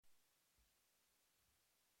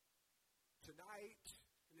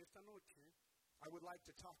esta noche I would like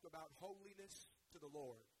to talk about holiness to the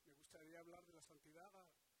Lord, me gustaría hablar de la santidad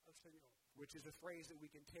al Señor. which is a phrase that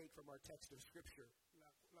we can take from our text of Scripture.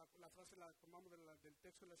 La frase la tomamos del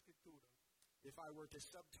texto de la Escritura. If I were to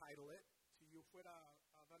subtitle it, Si yo fuera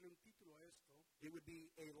a darle un título a esto, it would be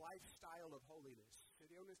a lifestyle of holiness.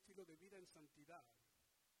 sería un estilo de vida en santidad.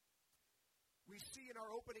 We see in our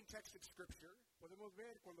opening text of Scripture Podemos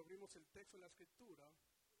ver cuando abrimos el texto de la Escritura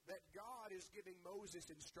that God is giving Moses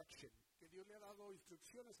instruction. que Dios le ha dado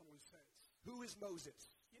instrucciones a Moisés. Who is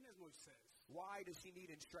Moses? ¿Quién es Moisés? Why does he need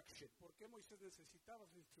instruction? ¿Por qué Moisés necesitaba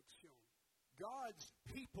esa instrucción? God's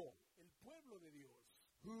people, El pueblo de Dios,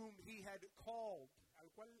 whom he had called al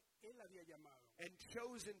cual él había llamado and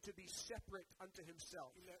chosen to be separate unto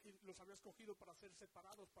himself, y los había escogido para ser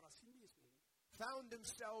separados para sí mismos, found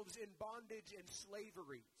themselves in bondage and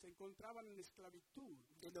slavery se encontraban en esclavitud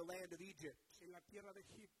in the land of Egypt. en la tierra de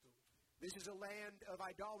Egipto. This is a land of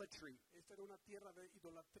idolatry. Esta era una tierra de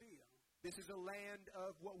idolatría, This is a land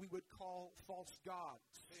of what we would call false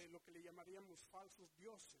gods. lo que le llamaríamos falsos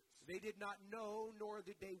dioses. They did not know nor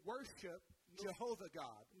did they worship Jehovah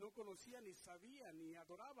God. No conocían ni sabían ni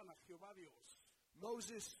adoraban a Jehová Dios.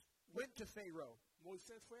 Moses went to Pharaoh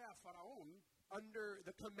Moisés fue a Faraón under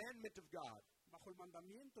the commandment of God, bajo el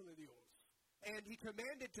mandamiento de Dios and he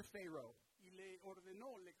commanded to Pharaoh y le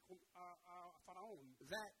ordenó a Faraón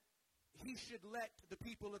that he should let the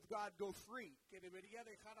people of God go free. que debería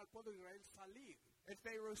dejar al pueblo de Israel salir. And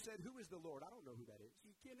Pharaoh said, "Who is the Lord? I don't know who that is.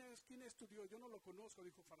 ¿Y quién es tu Dios? Yo no lo conozco,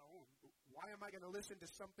 dijo Faraón. Why am I going to listen to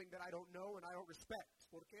something that I don't know and I don't respect?"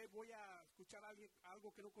 ¿Por qué voy a escuchar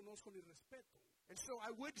algo que no conozco ni respeto? And so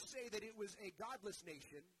I would say that it was a godless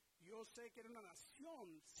nation, Yo sé que era una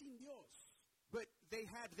nación sin Dios, but they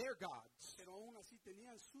had their gods. pero aún así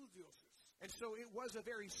tenían sus dioses. And so it was a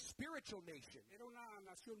very spiritual nation. Era una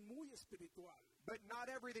nación muy espiritual, But not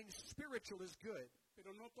everything spiritual is good.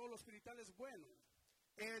 pero no todo lo espiritual es bueno.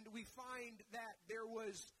 And we find that there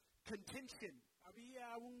was contention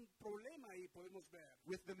Había un problema ahí, podemos ver,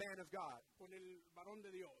 with the man of God, con el varón de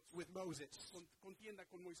Dios, with Moses. contienda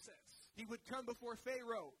con Moisés. He would come before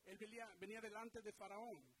Pharaoh, Él venía delante de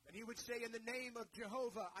Faraón. and he would say, "In the name of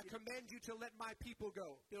Jehovah, I command you to let my people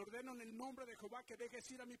go." Te ordeno en el nombre de Jehová que dejes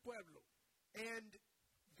ir a mi pueblo. And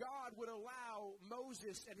God would allow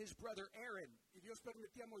Moses and his brother Aaron Y Dios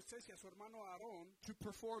permitía a Moisés y a su hermano Aarón to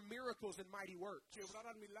perform miracles and mighty works. que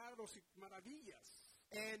obraran milagros y maravillas.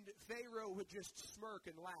 And Pharaoh would just smirk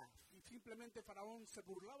and laugh Y simplemente Faraón se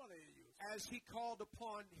burlaba de ellos. as he called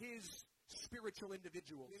upon his spiritual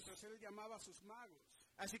individuals, Mientras él llamaba a sus magos,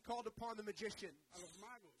 as he called upon the magicians a los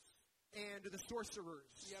magos and the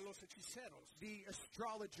sorcerers, y a los hechiceros the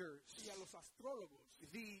astrologers, y a los astrólogos,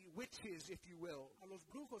 the witches, if you will, a los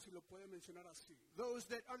brujos, si lo puede mencionar así. those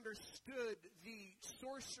that understood the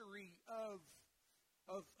sorcery of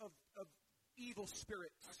evil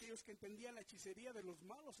spirits. Aquellos que entendían la hechicería de los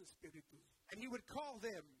malos espíritus. And he would call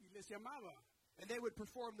them, Y les llamaba. and they would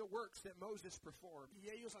perform the works that Moses performed. Y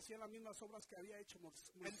ellos hacían las mismas obras que había hecho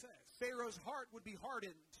And Moisés. Pharaoh's heart would be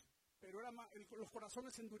hardened Pero los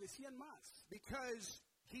corazones se endurecían más. because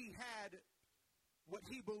he had what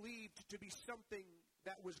he believed to be something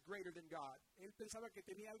that was greater than God. Él pensaba que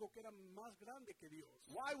tenía algo que era más grande que Dios.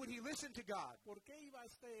 Why would he listen to God? ¿Por qué iba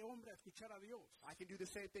este hombre a escuchar a Dios? I can do the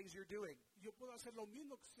same things you're doing. Yo puedo hacer lo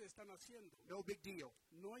mismo que ustedes están haciendo. No big deal.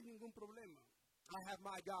 No hay ningún problema. I have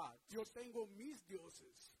my God. Yo tengo mis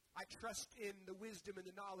dioses. I trust in the wisdom and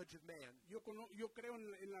the knowledge of man. Yo creo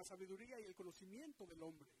en la sabiduría y el conocimiento del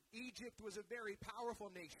hombre. Egypt was a very powerful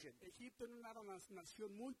nation. Egipto era una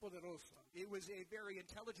nación muy poderosa, It was a very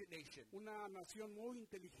intelligent nation. una nación muy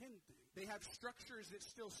inteligente. They have structures that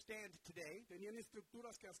still stand today Tenían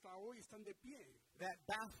estructuras que hasta hoy están de pie, that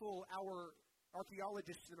baffle our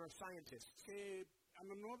archaeologists and our scientists. que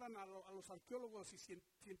anodan a los arqueólogos y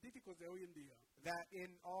científicos de hoy en día. That in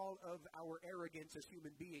all of our arrogance as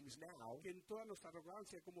human beings now, Que en toda nuestra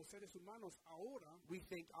arrogancia como seres humanos ahora we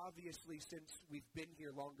think obviously since we've been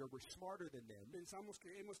here longer, we're smarter than them, pensamos que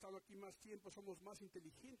hemos estado aquí más tiempo, somos más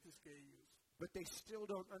inteligentes que ellos. but they still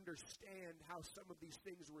don't understand how some of these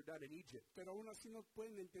things were done in Egypt. Pero aún así no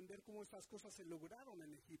pueden entender cómo estas cosas se lograron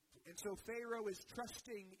en Egipto. And so Pharaoh is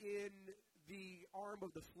trusting in the arm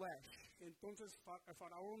of the flesh, Entonces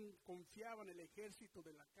Faraón confiaba en el ejército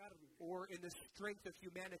de la carne, or in the strength of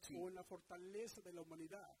humanity, o en la fortaleza de la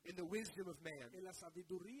humanidad, in the wisdom of man, en la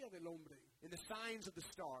sabiduría del hombre, in the signs of the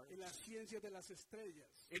stars, en la ciencia de las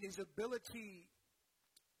estrellas, in his ability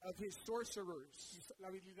of his sorcerers y la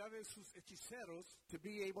habilidad de sus hechiceros to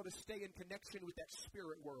be able to stay in connection with that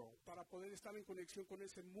spirit world. para poder estar en conexión con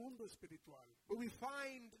ese mundo espiritual. But we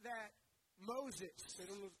find that Moses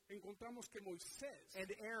Pero nos encontramos que Moisés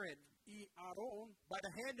and Aaron, y Aarón, by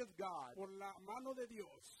the hand of God, por la mano de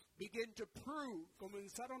Dios, begin to prove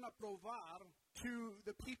comenzaron a probar to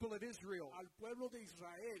the people of Israel, al pueblo de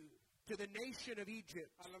Israel, to the nation of Egypt,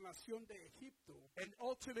 a la nación de Egipto, and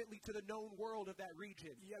ultimately to the known world of that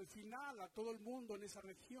region, y al final a todo el mundo en esa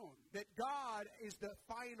región, that God is the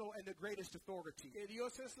final and the greatest authority. que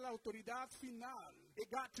Dios es la autoridad final. It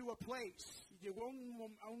got to a place Y llegó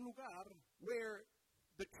a un lugar where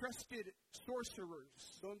the trusted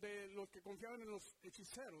sorcerers donde los que confiaban en los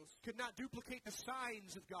hechiceros could not duplicate the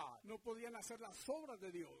signs of God. no podían hacer las obras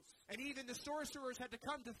de Dios. And even the sorcerers had to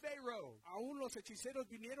come to Pharaoh Aún los hechiceros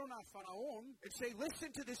vinieron a Faraón and say,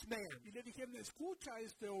 listen to this man. y le dijeron, escucha a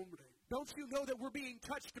este hombre, Don't you know that we're being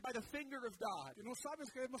touched by the finger of God? que no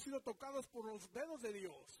sabes que hemos sido tocados por los dedos de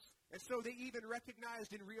Dios. And so they even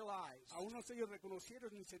recognized and realized A unos ellos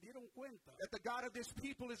reconocieron y se dieron cuenta that the God of this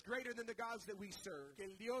people is greater than the gods that we serve. que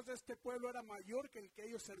el Dios de este pueblo era mayor que el que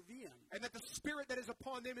ellos servían And that the spirit that is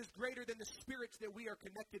upon them is greater than the spirits that we are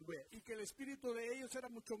connected with. y que el espíritu de ellos era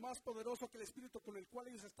mucho más poderoso que el espíritu con el cual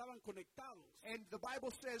ellos estaban conectados. And the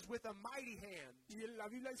Bible says with a mighty hand, Y la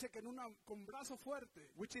Biblia dice que con brazo fuerte,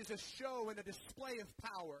 which is a show and a display of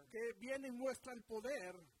power, que viene y muestra el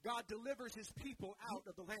poder, God delivers his people out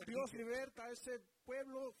of the land of Dios Egypt. liberta a ese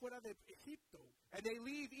pueblo fuera de Egipto. And they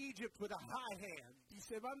leave Egypt with a high hand. Y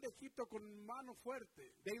se van de Egipto con mano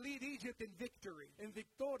fuerte, They leave Egypt in victory. en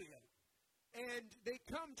victoria. And they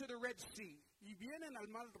come to the Red Sea. Y vienen al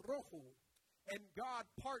Mar Rojo. And God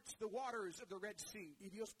parts the waters of the Red Sea. Y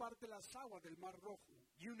Dios parte las aguas del Mar Rojo.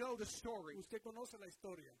 You know the story. Usted conoce la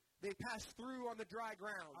historia. They pass through on the dry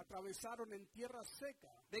ground. Atravesaron en tierra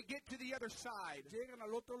seca. They get to the other side. Llegan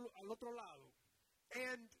al otro lado.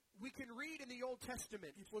 And we can read in the Old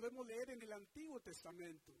Testament, Y podemos leer en el Antiguo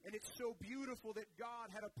Testamento. and it's so beautiful that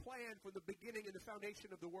God had a plan from the beginning and the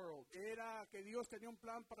foundation of the world. Era que Dios tenía un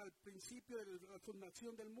plan para el principio de la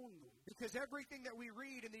fundación del mundo. Because everything that we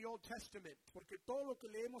read in the Old Testament Porque todo lo que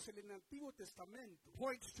leemos en el Antiguo Testamento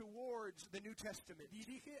points towards the New Testament.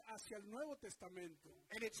 dirige hacia el Nuevo Testamento.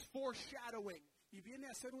 And it's foreshadowing. Y viene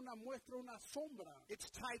a ser una muestra, una sombra, It's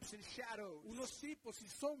types and shadows unos tipos y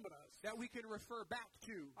sombras that we can refer back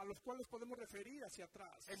to a los cuales podemos referir hacia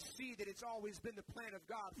atrás. and see that it's always been the plan of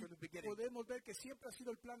God from the beginning. Podemos ver que siempre ha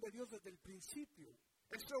sido el plan de Dios desde el principio.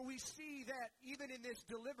 And so we see that even in this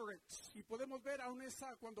deliverance Y podemos ver aún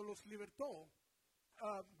esa cuando los libertó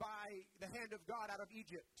by the hand of God out of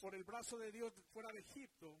Egypt, por el brazo de Dios fuera de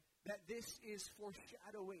Egipto, that this is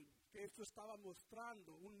foreshadowing que esto estaba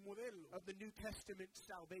mostrando un modelo of the New Testament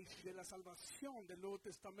salvation de la salvación del Nuevo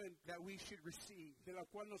Testamento, that we should receive. de la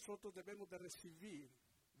cual nosotros debemos de recibir.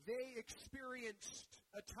 They experienced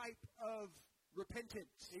a type of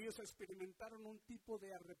repentance Ellos experimentaron un tipo de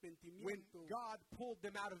when arrepentimiento God pulled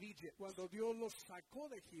them out of Egypt. cuando Dios los sacó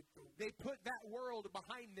de Egipto. They put that world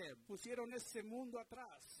behind them. Pusieron ese mundo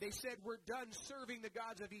atrás. They said, we're done serving the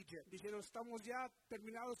gods of Egypt. Dijeron, estamos ya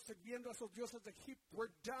terminados sirviendo a esos dioses de Egipto.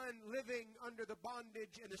 We're done living under the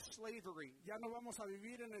bondage and the slavery, Ya no vamos a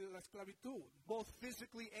vivir en la esclavitud, both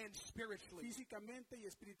physically and spiritually. físicamente y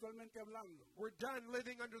espiritualmente hablando. We're done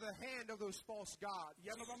living under the hand of those false gods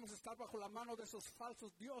Ya no vamos a estar bajo la mano de esos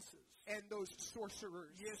falsos dioses and those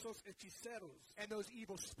sorcerers y esos hechiceros and those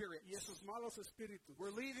evil spirits. y esos malos espíritus.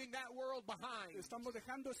 We're leaving that world behind, Estamos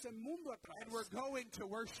dejando ese mundo atrás and we're going to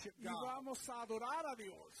worship y God. vamos a adorar a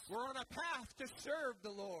Dios. We're on a path to serve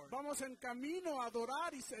the Lord. Vamos en camino a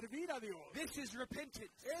adorar y servir a Dios. This is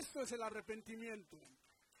repentance. Esto es el arrepentimiento.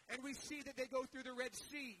 And we see that they go through the Red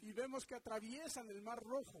Sea. Y vemos que atraviesan el Mar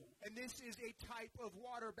Rojo. And this is a type of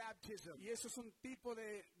water baptism. Y eso es un tipo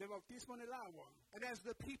de bautismo en el agua. And as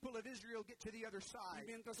the people of Israel get to the other Y side,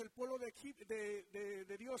 mientras el pueblo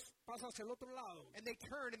de Dios pasa hacia el otro lado and they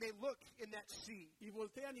turn and they look in that sea, y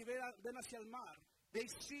voltean y ven hacia el mar, they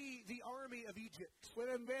see the army of Egypt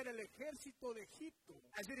pueden ver el ejército de Egipto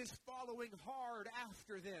as it is following hard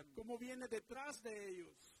after them como viene detrás de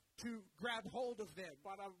ellos to grab hold of them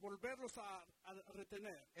para volverlos a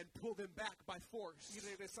retener and pull them back by force y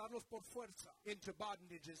regresarlos por fuerza into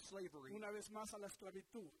bondage and slavery. una vez más a la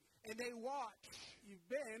esclavitud. And they watch Y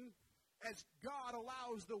ven as God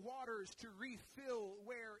allows the waters to refill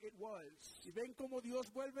where it was. cómo Dios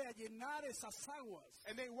vuelve a llenar esas aguas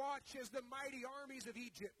And they watch as the mighty armies of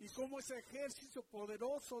Egypt, y cómo ese ejército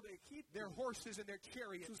poderoso de Egipto, their horses and their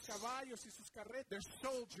chariots, sus caballos y sus carretas, their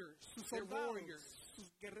soldiers, sus their soldados, warriors,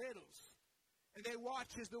 sus guerreros, and they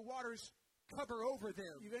watch as the waters cover over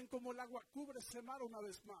them, y ven cómo el agua cubre ese mar una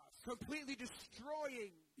vez más completely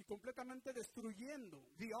destroying y completamente destruyendo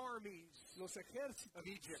the armies los ejércitos of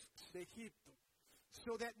Egypt. de Egipto.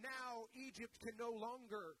 so that now Egypt can no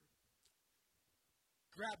longer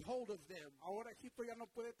grab hold of them Ahora Egipto ya no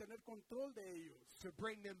puede tener control de ellos to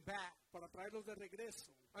bring them back para traerlos de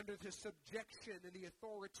regreso, under the subjection and the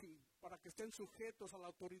authority para que estén sujetos a la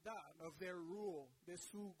autoridad of their rule. de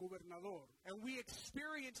su gobernador. And we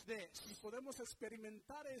experience Y this podemos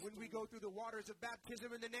experimentar esto when we go through the waters of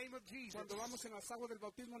baptism in the name of Jesus. cuando vamos en las aguas del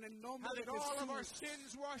bautismo en el nombre How de that all of our Jesús.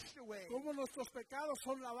 sins washed away. Cómo nuestros pecados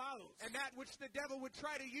son lavados. And that which the devil would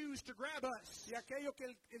try to use to grab us, Y aquello que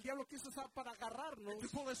el diablo quiso usar para agarrarnos to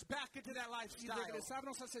pull us back into that y lifestyle,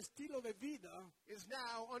 regresarnos a ese estilo de vida, is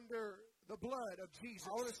now under the blood of Jesus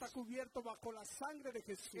ahora está cubierto bajo la sangre de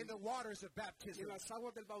Jesús in the waters of y baptism. en las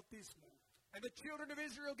aguas del bautismo. And the children of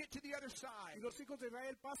Israel get to the other side, Y los hijos de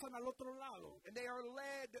Israel pasan al otro lado and they are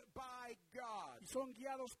led by God. y son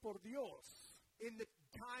guiados por Dios. In the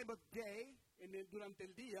time of day, Durante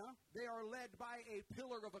el día they are led by a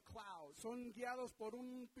pillar of a cloud, son guiados por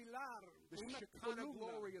un pilar, the por una Shekinah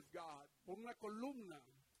glory columna, of God. por una columna,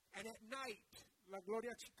 And at night, la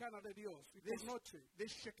gloria chicana de Dios. Y this, por noche,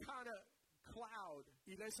 this Shekinah cloud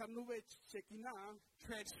y esa nube Shekinah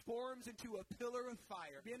transforms into a pillar of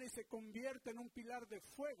fire viene y se convierte en un pilar de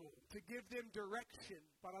fuego to give them direction,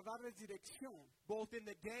 para darles dirección, both in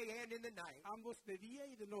the day and in the night. ambos de día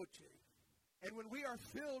y de noche. And when we are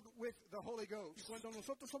filled with the Holy Y Ghost, cuando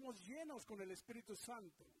nosotros somos llenos con el Espíritu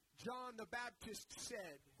Santo, John the Baptist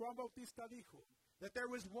said Juan Bautista dijo that there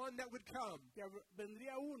was one that would come, que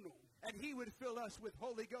vendría uno and he would fill us with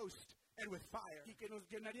Holy Ghost and with fire. y que nos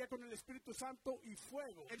llenaría con el Espíritu Santo y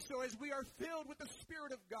fuego. And so as we are filled with the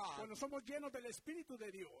Spirit of God, Cuando somos llenos del Espíritu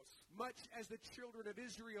de Dios, much as the children of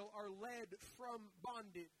Israel are led from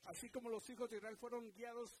bondage, así como los hijos de Israel fueron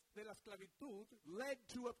guiados de la esclavitud led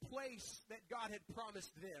to a place that God had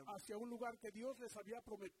promised them, hacia un lugar que Dios les había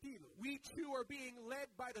prometido, we too are being led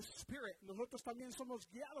by the Spirit nosotros también somos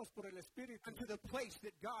guiados por el Espíritu unto the place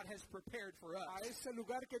that God has prepared for a us. ese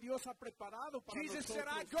lugar que Dios ha preparado para Jesus said,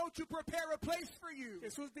 nosotros. I go to prepare a place for you.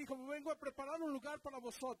 Jesús dijo, vengo a preparar un lugar para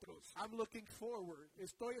vosotros. I'm looking forward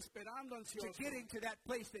Estoy esperando to ansioso getting to that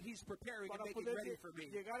place that He's preparing and para making poder ready for me.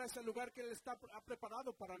 llegar a ese lugar que Él ha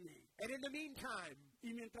preparado para mí. And in the meantime,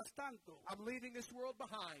 Y mientras tanto, I'm leaving this world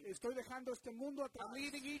behind. estoy dejando este mundo atrás. I'm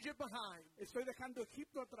leaving Egypt behind. Estoy dejando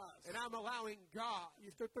Egipto atrás. And I'm allowing God Y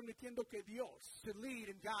estoy permitiendo que Dios to lead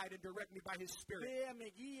and guide and direct me by His Spirit.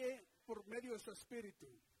 me guíe por medio de su Espíritu.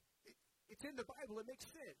 It's in the Bible. It makes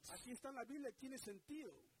sense. Aquí está en la Biblia, tiene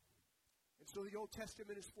sentido. And so the Old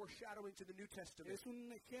Testament is foreshadowing to the New Testament. Es un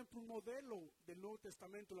ejemplo, un modelo del Nuevo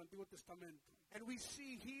Testamento, del Antiguo Testamento. And we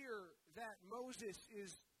see here that Moses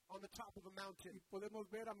is on the top of a mountain. Y podemos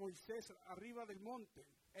ver a Moisés arriba del monte.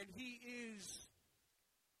 And he is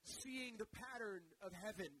seeing the pattern of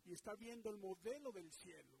heaven Y está viendo el modelo del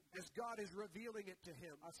cielo. as God is revealing it to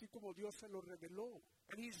him. Así como Dios se lo reveló.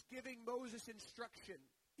 And he's giving Moses instruction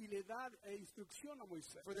Y le da instrucción a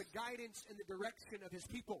Moisés for the guidance and the direction of his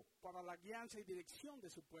people. para la guianza y dirección de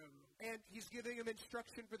su pueblo. And he's giving him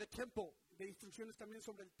instruction for the temple. De instrucciones también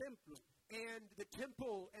sobre el templo. And the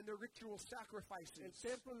temple and the ritual El sacrifices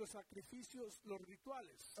templo, los sacrificios, los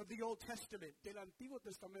rituales of the Old Testament del Antiguo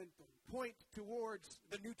Testamento, point towards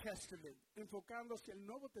the New Testament enfocando hacia el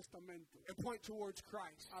Nuevo Testamento, and point towards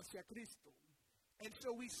Christ. hacia Cristo. And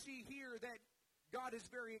so we see here that God is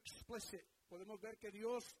very explicit Podemos ver que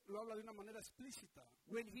Dios lo habla de una manera explícita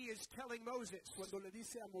when he is telling Moses, cuando le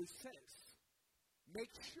dice a Moisés,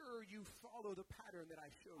 make sure you follow the pattern that I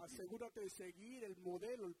showed you. asegúrate de seguir el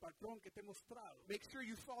modelo, el patrón que te he mostrado, Make sure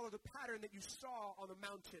you follow the pattern that you saw on the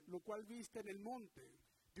mountain. lo cual viste en el monte.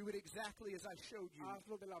 Do it exactly as I showed you.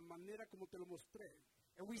 Hazlo de la manera como te lo mostré.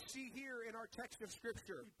 And we see here in our text of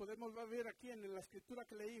Scripture, Y podemos ver aquí en la escritura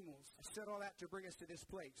que leímos, I said all that to bring us to this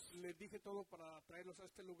place, les dije todo para traerlos a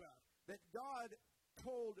este lugar, that God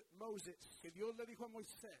told Moses que Dios le dijo a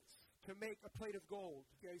Moisés to make a plate of gold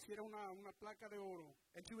que hiciera una placa de oro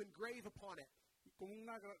and to engrave upon it, con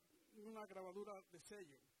una grabadura de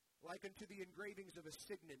sello, like unto the engravings of a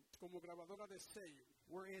signet. como grabadora de sello.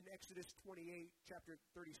 We're in Exodus 28, chapter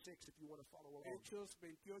 36, if you want to follow along. Hechos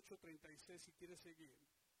 28:36, si quieres seguir.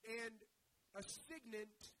 And a signet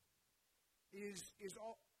is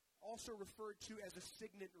also referred to as a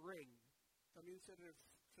signet ring. También se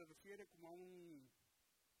refiere como a un...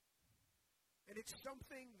 And it's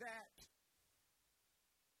something that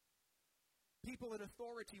people in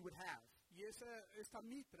authority would have. Y esta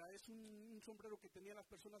mitra es un sombrero que tenían las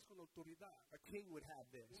personas con autoridad. A king would have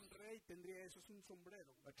this. Un rey tendría eso, es un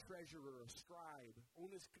sombrero. A treasurer, a scribe,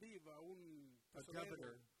 Un escriba, un a tesorero,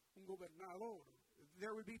 governor. un gobernador.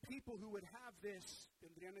 There would be people who would have this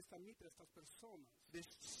Tendrían esta mitra, estas personas.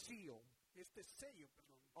 seal. este sello,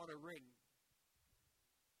 perdón. on a ring.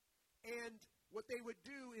 And what they would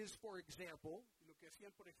do is, for example, Y lo que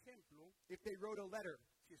hacían, por ejemplo, if they wrote a letter,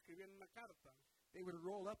 si escribían una carta, they would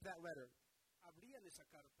roll up that letter, abrían esa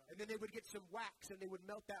carta and then they would get some wax, and they would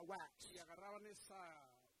melt that wax. y agarraban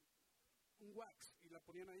un wax y la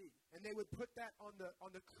ponían ahí, And they would put that on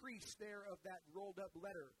the crease there of that rolled up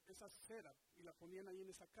letter esa cera, y la ponían ahí en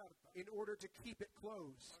esa carta, in order to keep it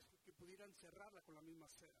closed. para que pudieran cerrarla con la misma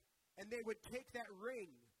cera. And they would take that ring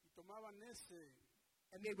Y tomaban ese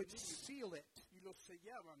and they would seal it y lo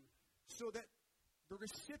sellaban so that the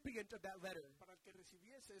recipient of that letter para que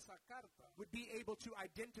recibiese esa carta, would be able to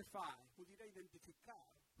identify pudiera identificar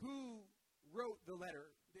who wrote the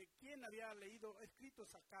letter, de quién había escrito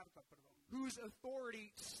esa carta, perdón. whose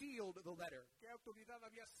authority sealed the letter. ¿Qué autoridad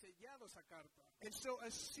había sellado esa carta? And so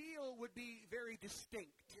a seal would be very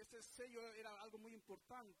distinct. Y ese sello era algo muy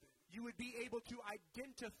importante. You would be able to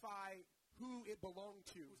identify who it belonged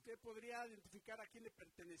to Usted podría identificar a quién le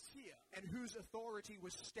pertenecía and whose authority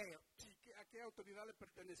was stamped. y a qué autoridad le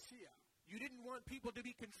pertenecía. You didn't want people to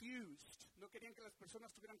be confused No querían que las personas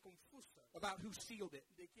estuvieran confusas about who sealed it.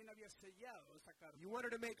 de quién había sellado esa carta. You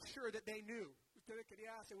wanted to make sure that they knew. Usted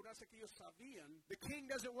quería asegurarse que ellos sabían. The king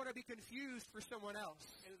doesn't want to be confused for someone else.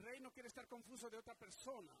 El rey no quiere estar confuso de otra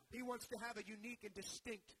persona. He wants to have a unique and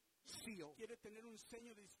distinct seal. Quiere tener un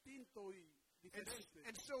sello distinto y And, diferente.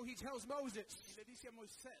 and so he tells Moses, Y le dice a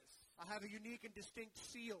Moisés, I have a unique and distinct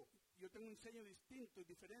seal, yo tengo un sello distinto y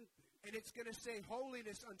diferente. and it's going to say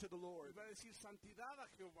holiness unto the Y Lord. va a decir santidad a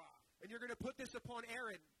Jehová. And you're going to put this upon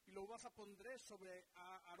Aaron, Y lo vas a pondré sobre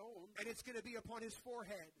a Aarón and it's going to be upon his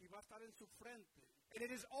forehead. y va a estar en su frente. And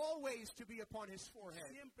it is always to be upon his forehead.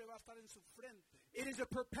 Siempre va a estar en su frente. It is a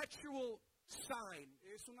perpetual sign.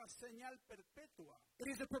 Es una señal perpetua. It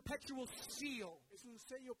is a perpetual seal Es un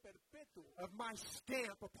sello perpetuo of my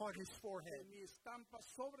stamp upon his de forehead, mi estampa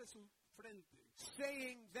sobre su frente,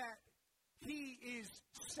 saying that he is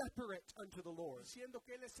separate unto the Lord. diciendo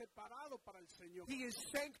que Él es separado para el Señor. He is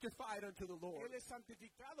sanctified unto the Lord. Él es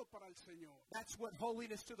santificado para el Señor. That's what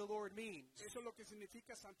holiness to the Lord means. Eso es lo que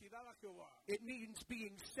significa santidad a Jehová. It means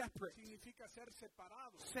being separate, Significa ser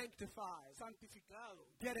separado, sanctified, santificado,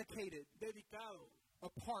 dedicated, dedicado,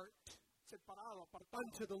 apart separado, apartado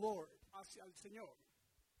unto the Lord. hacia el Señor.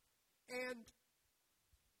 And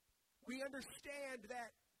we understand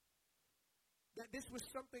that this was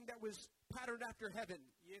something that was patterned after heaven.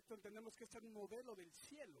 Y esto entendemos que este es un modelo del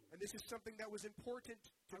cielo. And this is something that was important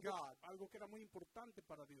to Algo, God, algo que era muy importante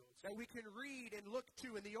para Dios. that we can read and look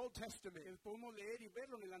to in the Old Testament, Que podemos leer y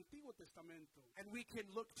verlo en el Antiguo Testamento. and we can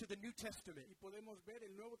look to the New Testament, Y podemos ver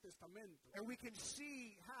el Nuevo Testamento. and we can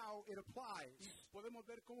see how it Y applies. podemos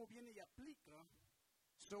ver cómo viene y aplica.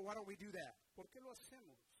 So why don't we do that? ¿Por qué lo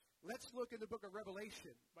hacemos? Let's look in the book of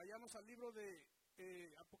Revelation, Vayamos al libro de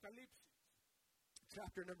Apocalipsis,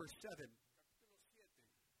 chapter number 7, capítulo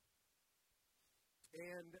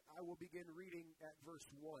 7, and I will begin reading at verse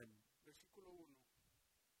 1. versículo 1.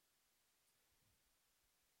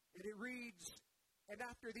 And it reads, And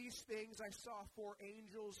after these things I saw 4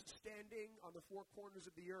 angels standing on the 4 corners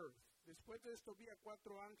of the earth, Después de esto vi a 4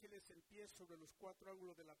 ángeles en pie sobre los 4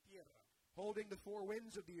 ángulos de la tierra, holding the 4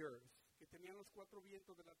 winds of the earth, que tenían los 4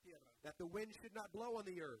 vientos de la tierra, that the wind should not blow on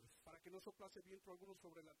the earth, para que no soplase viento alguno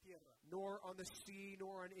sobre la tierra, nor on the sea,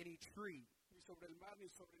 nor on any tree. ni sobre el mar, ni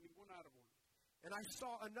sobre ningún árbol. And I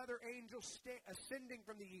saw another angel ascending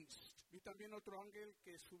from the east, Vi también otro ángel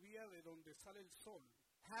que subía de donde sale el sol,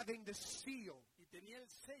 having the seal y tenía el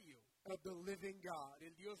sello of the living God.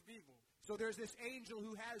 del Dios vivo. So there's this angel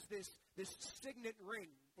who has this signet ring,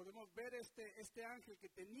 Podemos ver este ángel que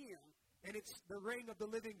tenía, and it's the ring of the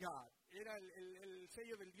living God. era el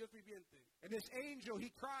sello del Dios viviente. And this angel, he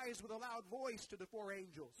cries with a loud voice to the 4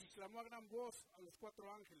 angels, Y clamó a gran voz a los 4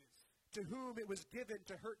 ángeles, to whom it was given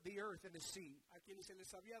to hurt the earth and the sea. a quienes se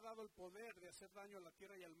les había dado el poder de hacer daño a la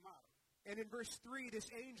tierra y al mar. And in verse 3, this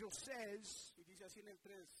angel says, Y dice así en el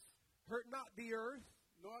 3, Hurt not the earth,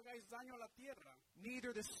 no hagáis daño a la tierra,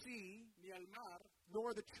 neither the sea, ni al mar,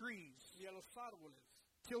 nor the trees, ni a los árboles,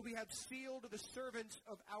 till we have sealed the servants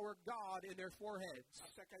of our God in their foreheads.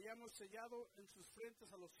 hasta que hayamos sellado en sus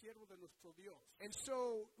frentes a los siervos de nuestro Dios. And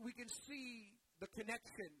so we can see the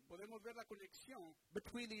connection Podemos ver la conexión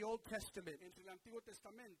between the Old Testament entre el Antiguo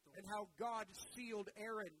Testamento and how God sealed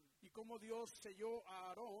Aaron y cómo Dios selló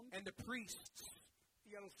a Aarón and the priests y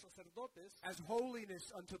y a los sacerdotes as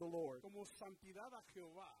holiness unto the Lord. como santidad a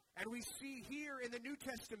Jehová. And we see here in the New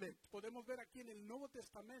Testament Podemos ver aquí en el Nuevo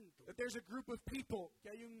Testamento that there's a group of people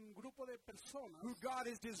que hay un grupo de personas who God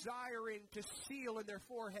is desiring to seal in their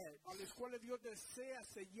foreheads a los cuales Dios desea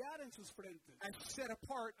sellar en sus frentes and set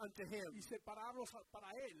apart unto Him, y separarlos para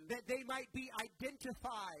Él, that they might be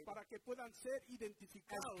identified para que puedan ser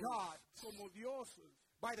identificados as God. como dioses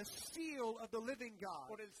by the seal of the living God.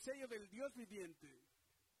 por el sello del Dios viviente.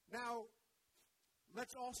 Now,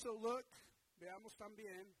 let's also look Veamos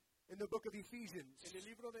también in the book of Ephesians. en el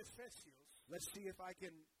libro de Efesios, Let's see if I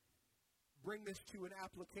can bring this to an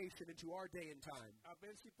application into our day and time. a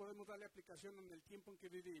ver si podemos darle aplicación en el tiempo en que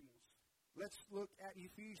vivimos. Let's look at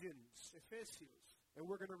Ephesians, Efesios, and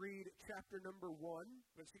we're going to read chapter number 1,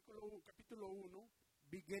 capítulo 1,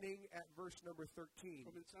 beginning at verse number 13.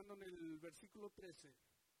 comenzando en el versículo 13.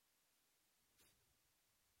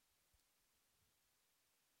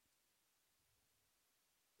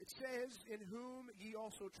 It says, in whom ye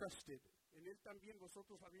also trusted. En él también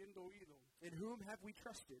vosotros habiendo oído, In whom have we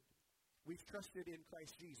trusted? We've trusted in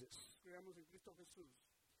Christ Jesus. creamos en Cristo Jesús,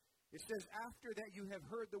 It says, after that you have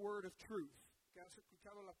heard the word of truth. que has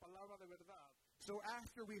escuchado la palabra de verdad, So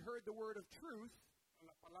after we heard the word of truth,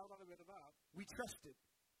 la palabra de verdad, we trusted.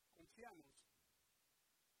 confiamos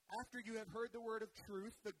After you have heard the word of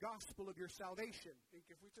truth, the gospel of your salvation. en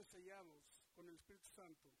que fuiste sellados con el Espíritu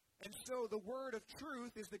Santo. And so the word of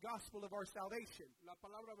truth is the gospel of our salvation. La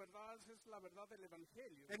palabra verdad es la verdad del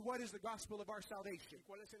Evangelio. And what is the gospel of our salvation? ¿Y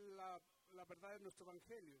cuál es la verdad de nuestro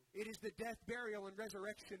Evangelio? It is the death, burial, and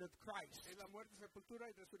resurrection of Christ, Es la muerte, sepultura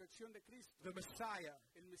y resurrección de Cristo, the Messiah,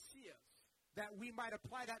 el Mesías, that we might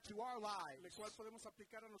apply that to our el lives cual podemos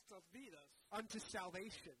aplicar a nuestras vidas unto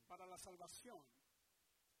salvation. para la salvación.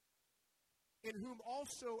 In whom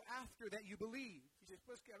also after that you believe. Y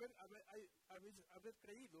después que haber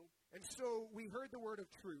creído, And so we heard the word of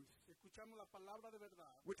truth, escuchamos la palabra de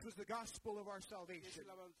verdad, which was the gospel of our que es salvation.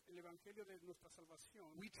 el Evangelio de nuestra salvación.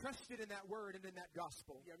 We trusted in that word and in that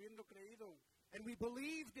gospel. Y habiendo creído And we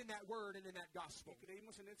believed in that word and in that gospel. y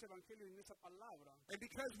creímos en ese Evangelio y en esa palabra, And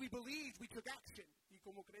because we believed, we took action. y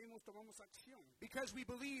como creímos tomamos acción, Because we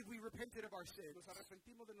believed, we repented of our sins. nos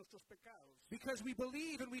arrepentimos de nuestros pecados, Because we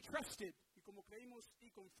believe and we trusted, y como creímos y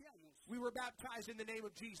confiamos, we were baptized in the name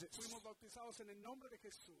of Jesus fuimos bautizados en el nombre de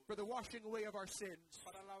Jesús for the washing away of our sins.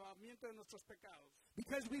 para el lavamiento de nuestros pecados,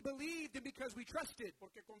 Because we believed and because we trusted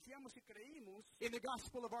porque confiamos y creímos in the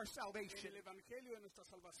gospel of our en salvation. el Evangelio de nuestra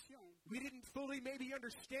salvación. We didn't fully maybe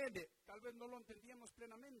understand it, Tal vez no lo entendíamos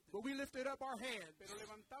plenamente, but we lifted up our hands. pero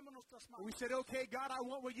levantamos nuestras And we manos said, okay, God, I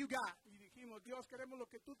want what you got. y dijimos, Dios, queremos lo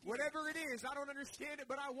que tú tienes. Whatever it is, I don't understand it,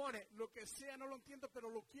 but I want it. Lo que sea, no lo entiendo, pero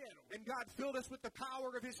lo quiero. And God filled us with the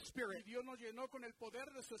power of His Y Spirit. Dios nos llenó con el poder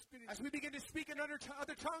de su Espíritu. As we begin to speak in other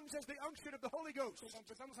tongues as the unction of the Holy Ghost Como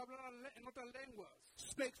empezamos a hablar en otras lenguas,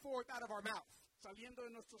 spake forth out of our mouth. saliendo de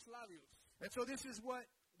nuestros labios. And so this is what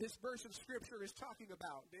this verse of Scripture is talking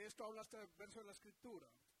about. De esto habla este verso de la Escritura.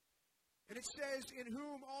 And it says, in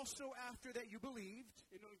whom also after that you believed.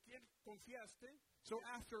 En el quien confiaste, So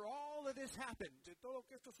after all of this happened, de todo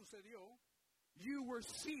que esto sucedió, you were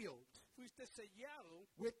sealed fuiste sellado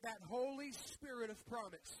with that Holy Spirit of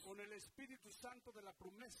promise. con el Espíritu Santo de la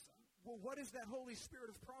promesa. Well, what is that Holy Spirit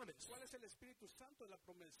of promise? ¿Cuál es el Espíritu Santo de la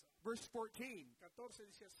promesa? Verse 14, 14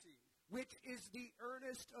 dice así, which is the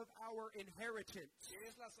earnest of our inheritance que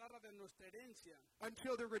es la zarra de nuestra herencia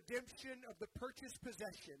until the redemption of the purchased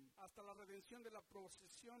possession, hasta la redención de la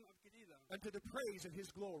posesión adquirida unto the praise of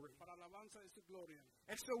His glory. para alabanza de su gloria.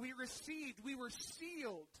 And so we were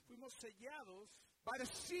sealed Fuimos sellados by the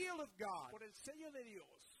seal of God por el sello de Dios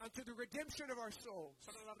unto the redemption of our souls.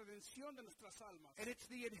 para la redención de nuestras almas. And it's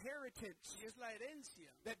the inheritance Y es la herencia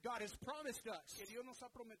that God has promised us, que Dios nos ha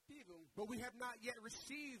prometido, but we have not yet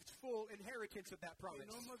received full inheritance of that que promise.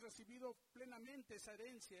 no hemos recibido plenamente esa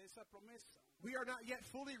herencia, esa promesa. We are not yet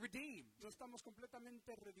fully redeemed. No estamos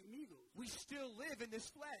completamente redimidos. We still live in this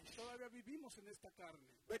flesh. Todavía vivimos en esta carne.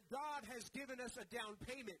 But God has given us a down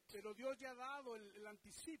payment. Pero Dios ya ha dado el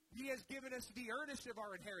anticipo, He has given us the earnest of our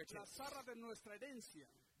la inheritance. zarra de nuestra herencia.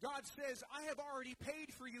 God says, I have already paid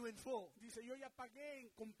for you in full, Dice, yo ya pagué en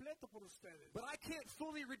completo por ustedes. but I can't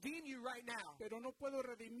fully redeem you right now. Pero no puedo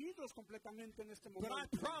redimirlos completamente en este But I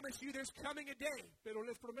momento. promise you there's coming a day Pero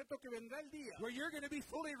les prometo que vendrá el día where you're going to be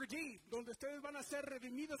fully redeemed. donde ustedes van a ser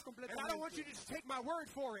redimidos And I don't want you completamente. to just take my word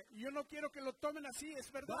for it, Y yo no quiero que lo tomen así, es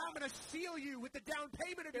but verdad. I'm going to seal you with the down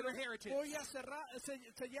payment of Pero your inheritance, voy a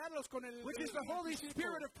sellarlos con el which is the Holy anticipo,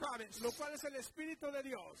 Spirit of promise, lo cual es el Espíritu de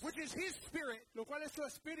Dios, which is His Spirit, lo cual es su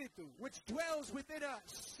Espíritu which dwells within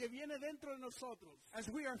us que viene dentro de nosotros as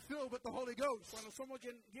we are filled with the Holy Ghost. cuando somos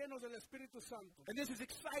llenos del Espíritu Santo. And this is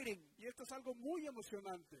exciting. Y esto es algo muy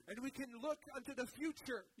emocionante. And we can look unto the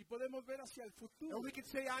future. Y podemos ver hacia el futuro. And we can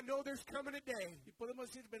say, I know there's coming a day Y podemos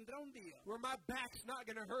decir, vendrá un día where my back's not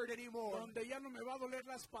going to hurt anymore. donde ya no me va a doler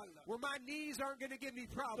la espalda. Where my knees aren't going to give me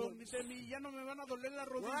problems. Donde ya no me van a doler las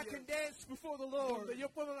Where I can rodillas. dance before the Lord. Donde yo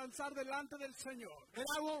puedo danzar delante del Señor. And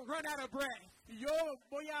I won't run out of breath. Y yo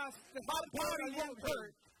voy a dejar My body won't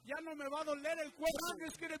hurt. Ya no me va a doler el But cuerpo. I'm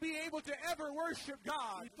just going to be able to ever worship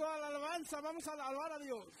God. Y toda la alabanza vamos a alabar a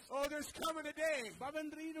Dios. Oh, there's coming a day. Va a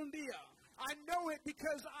venir un día. I know it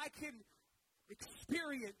because I can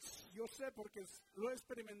experience Yo sé porque lo he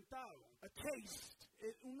experimentado. a taste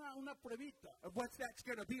Una pruebita of what that's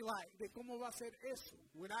going to be like de cómo va a ser eso.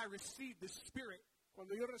 when I receive the Spirit.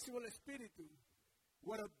 Cuando yo recibo el Espíritu.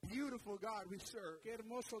 What a beautiful God we serve. Qué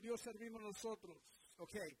hermoso Dios servimos nosotros.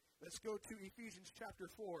 Okay, let's go to Ephesians chapter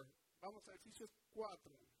 4. Vamos a Efesios 4.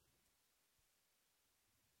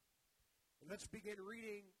 And let's begin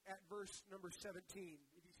reading at verse number 17.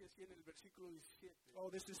 Y dice así en el versículo 17. Oh,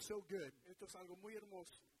 this is so good. Esto es algo muy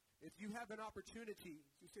hermoso. If you have an opportunity,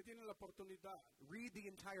 Si usted tiene la oportunidad, read the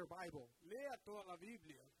entire Bible. lea toda la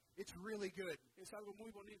Biblia. It's really good. Es algo muy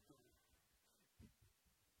bonito.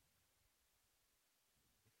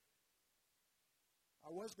 I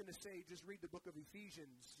was going to say just read the book of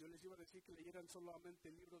Ephesians, Yo les iba a decir que leyeran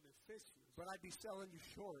solamente el libro de Efesios, but I'd be selling you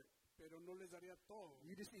short. pero no les daría todo.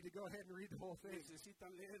 You just need to go ahead and read the whole thing.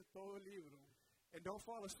 Necesitan leer todo el libro. And don't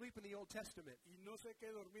fall asleep in the Old Testament, Y no se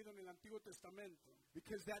quede dormido en el Antiguo Testamento.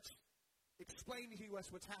 because that's explaining to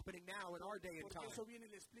us what's happening now in our day and Porque time, eso viene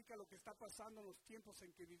y le explica lo que está pasando en los tiempos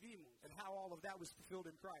en que vivimos. and how all of that was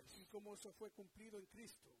fulfilled in Y Christ. cómo eso fue cumplido en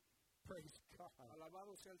Cristo. Praise God.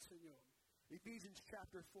 Alabado sea el Señor. Ephesians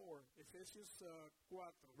chapter 4, Efesios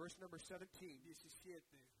 4, verse number 17. 17.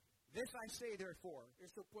 This I say, therefore,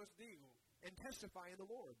 Esto pues digo, and testify in the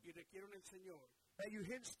Lord, y requiero en el Señor, that you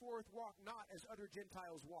henceforth walk not as other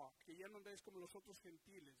Gentiles walk, que ya no andéis como los otros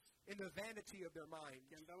gentiles, in the vanity of their mind.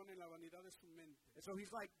 que andaban en la vanidad de su mente. And so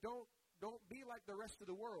he's like, don't be like the rest of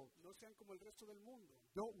the world. No sean como el resto del mundo.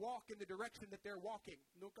 Don't walk in the direction that they're walking,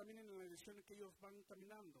 No caminen en la dirección en que ellos van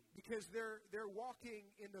caminando. because they're walking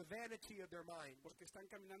in the vanity of their mind. Porque están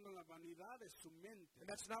caminando en la vanidad de su mente. And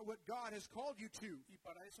that's not what God has called you to. Y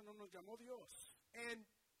para eso no nos llamó Dios. And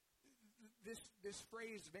this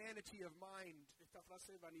phrase, vanity of mind, Esta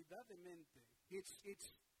frase, vanidad de mente,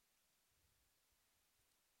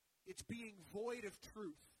 it's being void of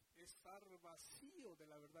truth. estar vacío de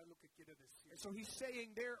la verdad es lo que quiere decir. And so he's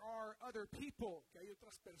saying there are other people Que hay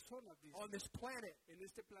otras personas, dice, on this planet en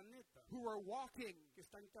este planeta who are walking que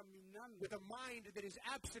están caminando with a mind that is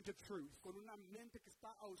absent of truth. con una mente que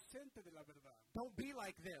está ausente de la verdad. Don't be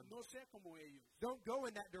like them. No sea como ellos. Don't go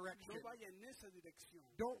in that direction. No vaya en esa dirección.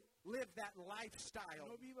 Don't live that lifestyle.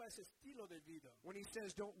 No viva ese estilo de vida. When he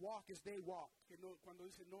says don't walk as they walk, Que no, cuando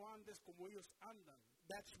dice no andes como ellos andan,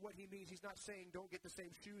 that's what he means. He's not saying don't get the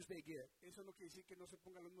same shoes they get. eso no quiere decir que no se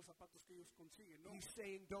pongan los mismos zapatos que ellos consiguen. No, He's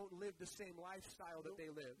saying don't live the same lifestyle that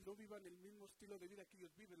they live. no vivan el mismo estilo de vida que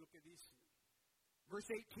ellos viven, lo que dice. Verse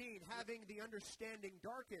 18, having the understanding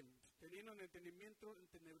darkened, Teniendo el entendimiento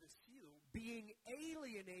entenebrecido, being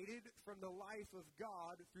alienated from the life of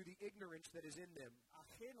God through the ignorance that is in them,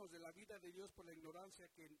 ajenos de la vida de Dios por la ignorancia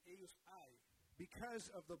que en ellos hay, because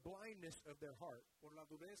of the blindness of their heart. por la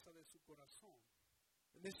dureza de su corazón.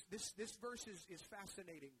 And this verse is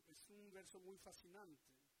fascinating. Es un verso muy fascinante.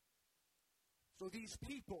 So these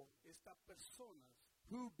people Estas personas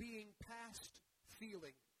who being past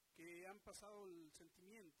feeling, que han pasado el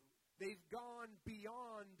sentimiento, they've gone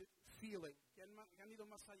beyond feeling. que han ido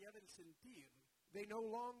más allá del sentir, They no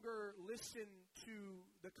longer listen to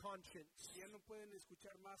the conscience que ya no pueden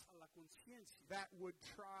escuchar más a la conciencia, that would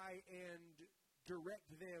try and direct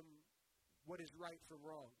them what is right from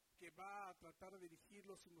wrong. que va a tratar de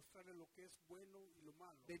dirigirlos y mostrarles lo que es bueno y lo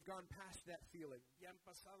malo. They've gone past that feeling Ya han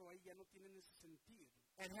pasado ahí, ya no tienen ese sentir.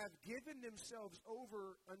 and have given themselves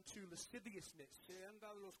over unto lasciviousness. Se han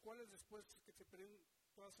dado los cuales después que se perdieron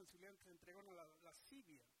toda sensibilidad se entregaron a la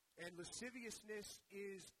lascivia. And lasciviousness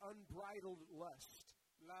is unbridled lust.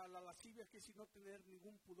 La lascivia quiere decir no tener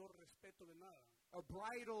ningún pudor, respeto de nada. A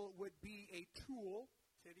bridle would be a tool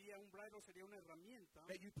Sería un bridle, sería una herramienta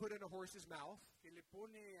that you put in a horse's mouth que le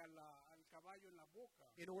pone al caballo en la boca,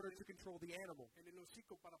 in order to control the animal. en el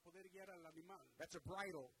hocico para poder guiar al animal. That's a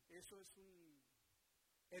bridle. Eso es un...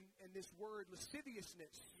 And this word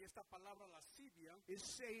lasciviousness Y esta palabra lascivia is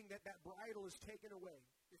saying that bridle is taken away.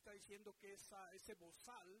 Está diciendo que ese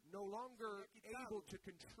bozal no longer se le ha quitado, able to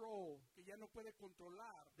control que ya no puede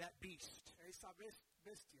controlar that beast. a esa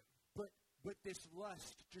bestia. But this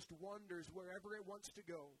lust just wanders wherever it wants to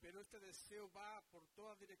go, Pero este deseo va por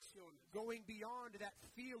todas direcciones, going beyond that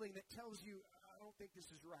feeling that tells you, I don't think this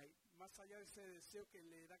is right. más allá de ese deseo que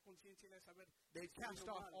le da conciencia de saber They que está cast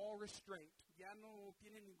haciendo off mal. all restraint, Ya no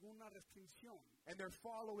tiene ninguna restricción, and they're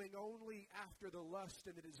following only after the lust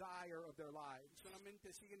and the desire of their lives.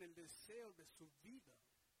 solamente siguen el deseo de su vida.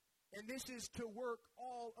 And this is to work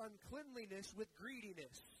all uncleanliness with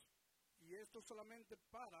greediness. Y esto solamente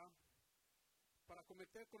para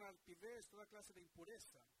cometer con altivez toda clase de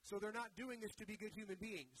impureza. So they're not doing this to be good human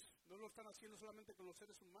beings. No lo están haciendo solamente con los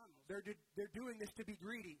seres humanos, They're doing this to be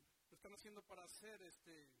greedy, lo están haciendo para ser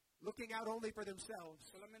looking out only for themselves.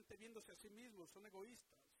 solamente viéndose a sí mismos, son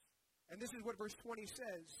egoístas. And this is what verse 20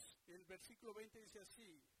 says. El versículo 20 dice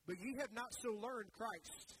así: But ye have not so learned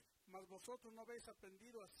Christ. Mas vosotros no habéis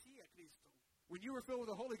aprendido así a Cristo. When you were filled with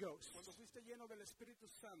the Holy Ghost, Cuando fuiste lleno del Espíritu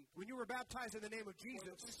Santo, when you were baptized in the name of cuando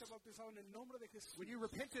Jesus, fuiste bautizado en el nombre de Jesús, when you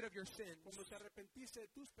repented of your sins, cuando te arrepentiste de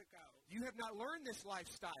tus pecados, you have not learned this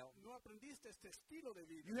lifestyle. no aprendiste este estilo de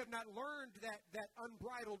vida, You have not learned that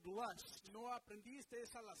unbridled lust no aprendiste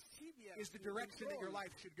esa lascivia is the sin direction that your control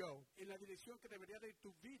life should go. en la dirección que debería de ir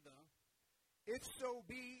tu vida. If so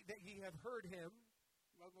be that ye have heard him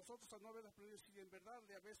Mas vosotros no habéis aprendido si en verdad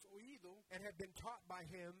le habéis oído and have been taught by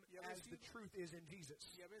him Y habéis as the sido- truth is in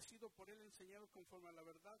Jesus. y habéis sido por él enseñado conforme a la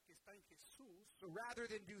verdad que está en Jesús, So rather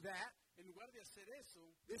than do that, en lugar de hacer eso,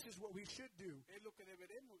 this is what we should do. es lo que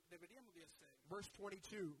deberíamos de hacer. Verse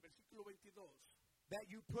 22. Versículo 22. That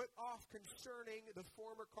you put off concerning the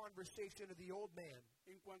former conversation of the old man,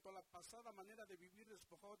 En cuanto a la pasada manera de vivir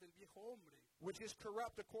despojados del viejo hombre, which is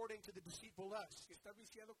corrupt according to the deceitful lust, que está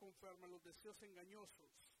viciado conforme a los deseos engañosos,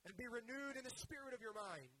 and be renewed in the spirit of your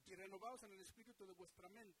mind, y renovados en el espíritu de vuestra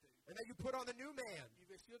mente, and that you put on the new man, y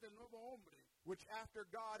vestidos del nuevo hombre, which after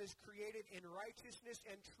God is created in righteousness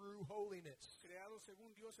and true holiness. creado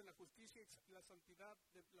según Dios en la justicia y la santidad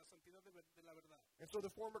de la verdad. And so the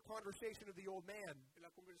former conversation of the old man, En la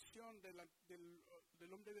conversión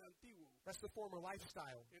del hombre antiguo that's the former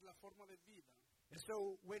lifestyle. es la forma de vida. And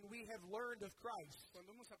so when we have learned of Christ,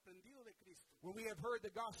 Cuando hemos aprendido de Cristo, when we have heard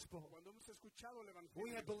the gospel, cuando hemos escuchado el when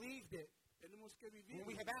we Evangelio, have believed it, tenemos que vivir when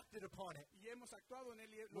we have acted upon it, y hemos actuado en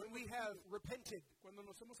él y lo when we hemos have vivido. repented, Cuando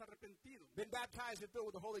nos hemos arrepentido been baptized and filled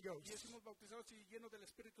with the Holy y Ghost, hemos bautizados y llenos del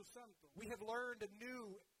Espíritu Santo, we have learned a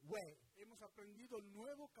new way, hemos aprendido un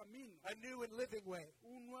nuevo camino, a new and living way,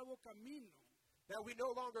 un nuevo camino, that we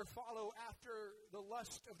no longer follow after the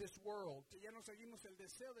lust of this world que ya no seguimos el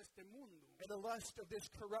deseo de este mundo and the lust of this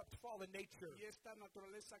corrupt fallen nature, y esta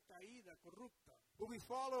naturaleza caída, corrupta, but we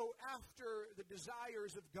follow after the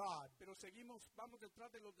desires of God, pero vamos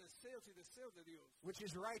detrás de los deseos y deseos de Dios, which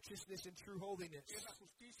is righteousness and true holiness. que es la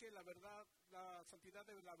justicia y la verdad, la santidad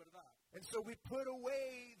de la verdad. And so we put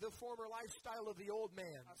away the former lifestyle of the old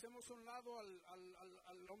man, Hacemos a un lado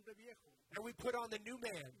al hombre viejo and we put on the new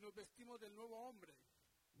man, y nos vestimos del nuevo hombre,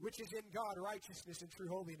 which is in God righteousness and true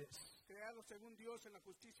holiness. creado según Dios en la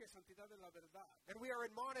justicia y santidad de la verdad. And we are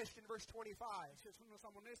admonished in verse 25, Jesús nos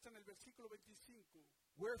amonesta en el versículo 25,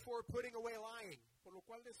 wherefore putting away lying, por lo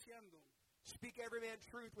cual deseando speak every man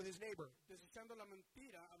truth with his neighbor, desechando la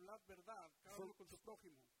mentira, hablad verdad, cada uno con su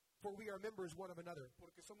prójimo, for we are members one of another.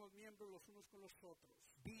 porque somos miembros los unos con los otros.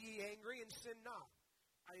 Be ye angry and sin not.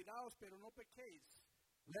 Airaos, pero no pequéis,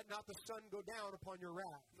 Let not the sun go down upon your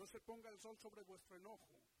wrath. no se ponga el sol sobre vuestro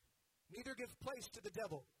enojo, Neither give place to the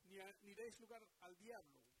devil. ni deis lugar al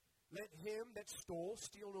diablo. Let him that stole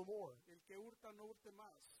steal no more, El que hurta no hurte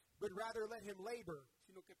más, but rather let him labor,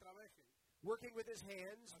 sino que trabaje, working with his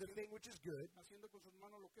hands the thing which is good, haciendo con sus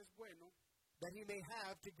manos lo que es bueno, that he may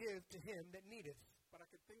have to give to him that needeth. para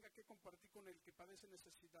que tenga que compartir con el que padece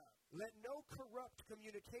necesidad. Let no corrupt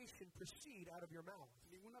communication proceed out of your mouth,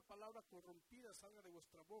 Ninguna palabra corrompida salga de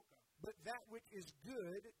vuestra boca, but that which is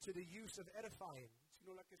good to the use of edifying,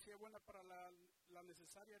 sino la que sea buena para la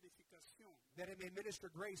necesaria edificación, that it may minister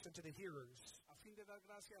grace unto the hearers. a fin de dar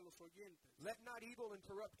gracia a los oyentes. Let not evil and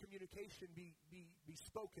corrupt communication be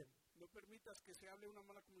spoken, No permitas que se hable una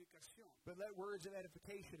mala comunicación, but let words of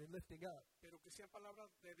edification and lifting up pero que sean palabras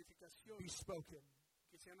de edificación, be spoken.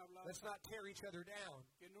 que sean habladas, Let's not tear each other down,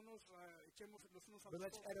 que no nos echemos los unos a but los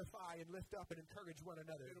let's otros, edify and lift up and encourage one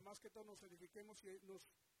another, pero más que todo nos edifiquemos y nos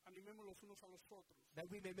animemos los unos a los otros, that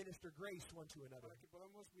we may minister grace one to another. para que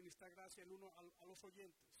podamos ministrar gracia el uno a los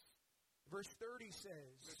oyentes. Verse 30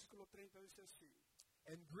 says, Versículo 30 dice así: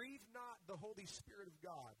 And grieve not the Holy Spirit of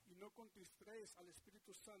God, y no contristéis al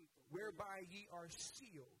Espíritu Santo, whereby ye are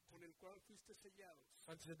sealed con el cual fuiste sellados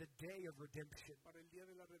unto the day of redemption. para el día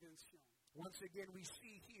de la redención. Once again, we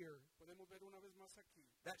see here Podemos ver una vez más aquí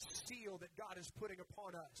that seal that God is putting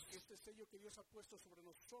upon us, este sello que Dios ha puesto sobre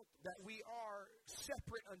nosotros, that we are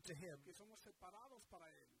separate unto Him, que somos separados para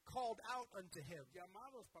Él, called out unto Him,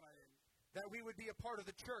 llamados para Él, that we would be a part of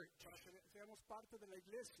the church. para que seamos parte de la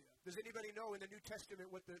iglesia. Does anybody know in the New Testament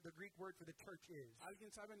what the Greek word for the church is? ¿Alguien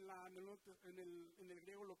sabe en el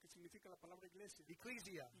griego lo que significa la palabra iglesia?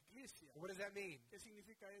 Ecclesia. Iglesia. What does that mean? ¿Qué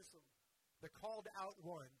significa eso? The called out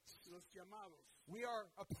ones. Los llamados. We are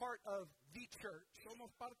a part of the church, Somos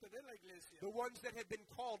parte de la iglesia. the ones that have been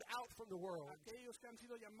called out from the world Aquellos que han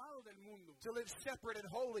sido llamados del mundo to live separate and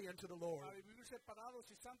holy unto the Lord. a vivir separados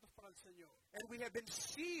y santos para el Señor. And we have been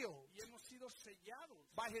sealed Y hemos sido sellados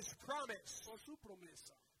by His promise por su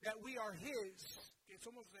promesa, that we are His, que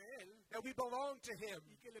somos de Él that we belong to Him.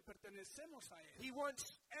 y que le pertenecemos a Él. He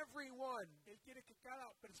wants everyone Él quiere que cada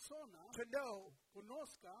persona to know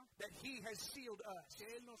conozca that He has sealed us, que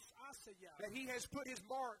Él nos ha sellado, that He has put His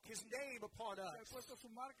mark, His name upon que ha us, puesto su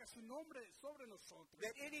marca, su nombre sobre nosotros,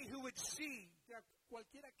 that any who would see que a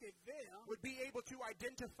cualquiera que vea would be able to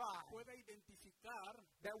identify pueda identificar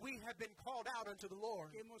that we have been called out unto the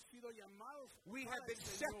Lord. que hemos sido llamados We para have been el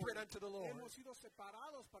Señor, separate unto the Lord, hemos sido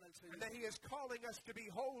separados para el Señor, and that He is calling us to be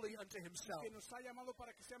holy unto Himself. que nos ha llamado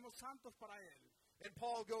para que seamos santos para Él. And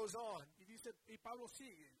Paul goes on, Y Pablo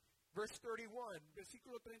sigue, verse 31,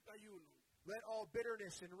 versículo 31. let all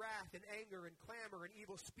bitterness and wrath and anger and clamor and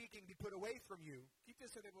evil speaking be put away from you,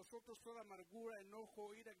 Quítese de vosotros toda amargura, enojo,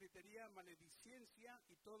 ira, gritería, maledicencia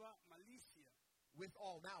y toda malicia. with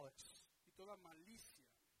all malice. Y toda malicia.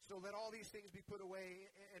 So let all these things be put away,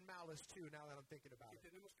 and malice too, now that I'm thinking about Y it.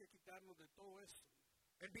 tenemos que quitarnos de todo eso.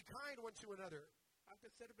 And be kind one to another,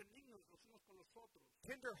 Antes ser benignos los unos con los otros,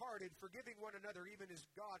 tender-hearted, forgiving one another, even as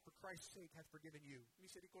God, for Christ's sake, hath forgiven you.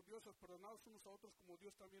 misericordiosos, perdonados unos a otros como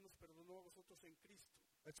Dios también nos perdonó a vosotros en Cristo.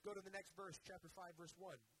 Let's go to the next verse, chapter 5, verse 1.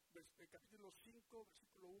 Capítulo 5,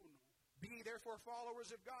 versículo 1. Be ye therefore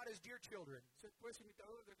followers of God as dear children, Sed pues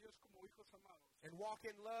imitadores de Dios como hijos amados, and walk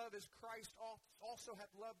in love as Christ also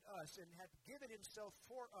hath loved us, and hath given himself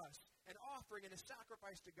for us, an offering and a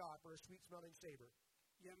sacrifice to God for a sweet-smelling savor.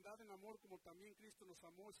 y andad en amor como también Cristo nos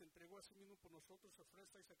amó y se entregó a sí mismo por nosotros,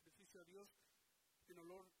 ofrezca y sacrificio a Dios en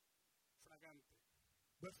olor fragante.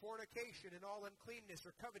 But fornication and all uncleanness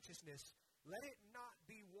or covetousness, let it not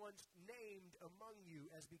be once named among you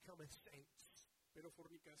as becometh saints. Pero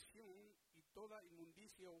fornicación y toda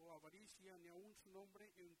inmundicia o avaricia, ni aun su nombre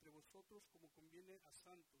entre vosotros como conviene a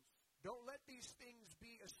santos. Don't let these things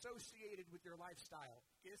be associated with your lifestyle.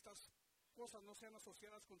 Que estas cosas no sean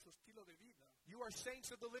asociadas con su estilo de vida. You are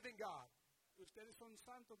saints of the living God. Ustedes son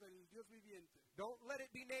santos del Dios viviente. Don't let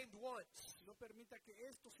it be named once No permita que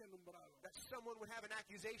esto sea nombrado. that someone would have an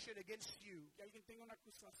accusation against you Que alguien tenga una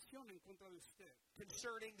acusación en contra de usted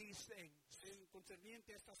concerning these things. en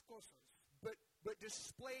concerniente a estas cosas. But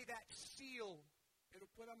display that seal Pero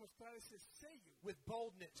pueda mostrar ese sello with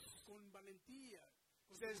boldness. con valentía,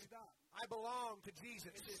 con Says, seguridad. I belong to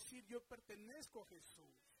Jesus. Es decir, yo pertenezco a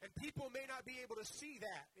Jesús. And people may not be able to see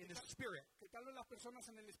that in the spirit. Que tal vez las personas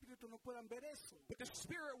en el espíritu no puedan ver eso. But the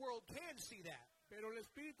spirit world can see that. Pero el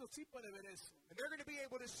espíritu sí puede ver eso. And they're going to be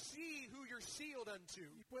able to see who you're sealed unto.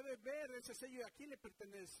 Y puede ver ese sello y a quién le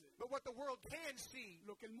pertenece. But what the world can see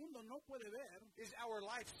Lo que el mundo no puede ver, is our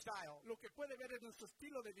lifestyle. lo que puede ver es nuestro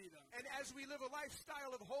estilo de vida. And as we live a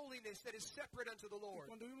lifestyle of holiness that is separate unto the Y Lord,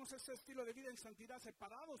 cuando vivimos ese estilo de vida en santidad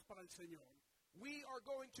separados para el Señor, we are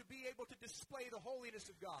going to be able to display the holiness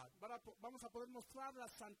of God. vamos a poder mostrar la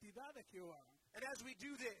santidad de Jehová. And as we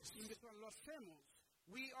do this, Y mientras lo hacemos,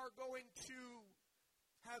 we are going to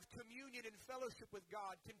have communion and fellowship with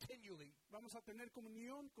God continually. vamos a tener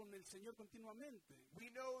comunión con el Señor continuamente. We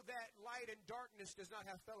know that light and darkness does not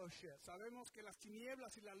have fellowship. Sabemos que las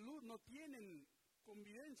tinieblas y la luz no tienen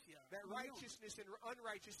convivencia. That comunión. righteousness and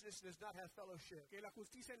unrighteousness does not have fellowship. Que la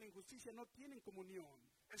justicia y la injusticia no tienen comunión.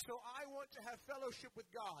 And so I want to have fellowship with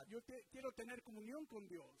God Yo quiero tener comunión con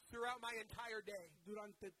Dios throughout my entire day.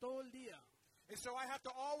 durante todo el día. And so I have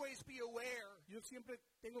to always be aware Yo siempre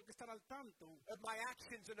tengo que estar al tanto of my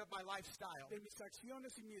actions and of my lifestyle. de mis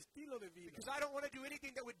acciones y mi estilo de vida. Because I don't want to do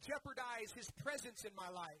anything that would jeopardize His presence in my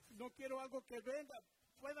life. No quiero algo que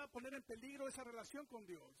pueda poner en peligro esa relación con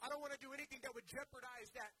Dios. I don't want to do anything that would jeopardize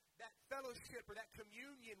that fellowship or that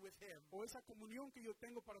communion with Him. O esa comunión que yo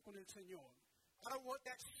tengo para con el Señor. I don't want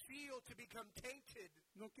that seal to become tainted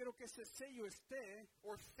No quiero que ese sello esté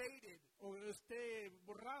or faded, o esté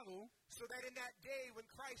borrado. so that in that day when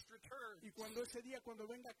Christ returns, Y cuando ese día, cuando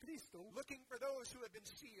venga Cristo, looking for those who have been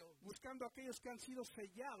sealed, buscando a aquellos que han sido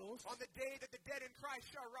sellados, on the day that the dead in Christ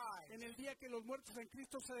shall rise, en el día que los muertos en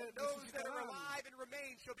Cristo se those that are resucitarán, alive and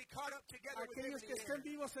remain shall be caught up together with him in aquellos que the estén air.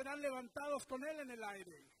 vivos serán levantados con Él en el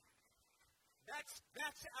aire.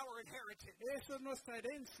 That's our inheritance. Eso es nuestra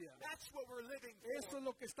herencia. That's what we're living Eso for. es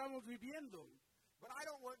lo que estamos viviendo. But I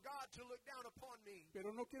don't want God to look down upon me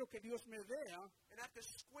Pero no quiero que Dios me vea and have to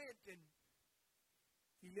squint and,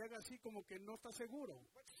 y le haga así como que no está seguro.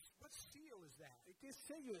 what seal is that? ¿Qué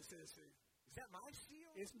sello es ese? Is that my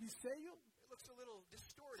seal? ¿Es mi sello? It looks a little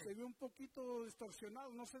distorted. Se ve un poquito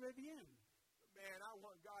distorsionado, no se ve bien. Man, I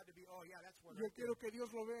want God to be, oh yeah, that's one. Yo right quiero there. que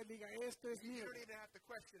Dios lo vea y diga, este es You mío. don't even have to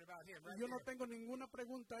question about him, right Yo no there. tengo ninguna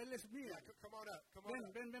pregunta, Él es mío. Yeah, come on up. Come on Ven,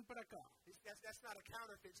 up. ven, ven para acá. That's not a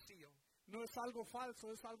counterfeit seal. No es algo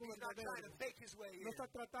falso, es algo He's not trying to verdadero. fake his way in. No está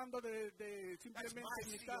tratando de That's simplemente my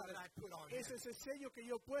seal imitar. that I put on Es him. ese sello que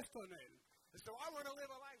yo he puesto en Él. And so I want to live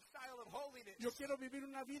a lifestyle of holiness, Yo quiero vivir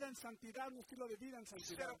una vida en santidad, un estilo de vida en set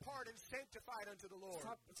santidad. apart and sanctified unto the Lord.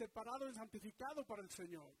 Separado y santificado para el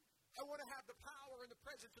Señor. I want to have the power and the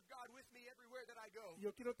presence of God with me everywhere that I go.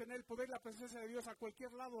 Yo quiero tener el poder y la presencia de Dios a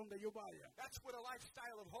cualquier lado donde yo vaya. That's what a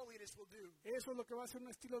lifestyle of holiness will do. Eso es lo que va a ser un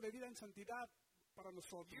estilo de vida en santidad para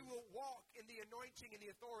nosotros. You will walk in the anointing and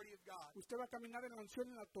the authority of God. Usted va a caminar en la unción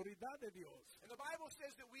y en la autoridad de Dios. And the Bible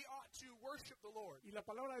says that we ought to worship the Lord Y la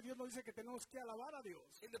palabra de Dios nos dice que tenemos que alabar a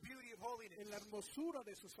Dios in the beauty of holiness. en la hermosura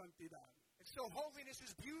de su santidad. And so holiness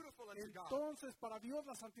is beautiful unto God. Entonces, para Dios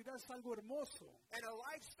la santidad es algo hermoso. And a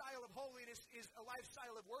lifestyle of holiness is a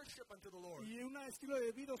lifestyle of worship unto the Lord. Y un estilo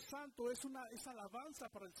de vida santo es alabanza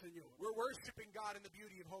para el Señor. We're worshiping God in the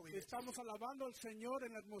beauty of holiness. Estamos alabando al Señor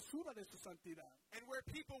en la hermosura de su santidad. And where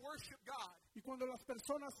people worship God, Y cuando las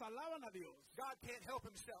personas alaban a Dios, God can't help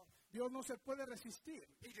himself. Dios no se puede resistir.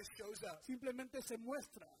 He just shows up. Simplemente se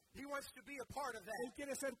muestra. He wants to be a part of that. Él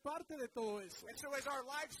quiere ser parte de todo eso. And so as our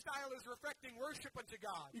lifestyle is reflecting worship unto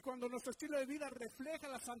God, Y cuando nuestro estilo de vida refleja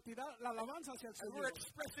la santidad, la alabanza hacia el and we're Señor,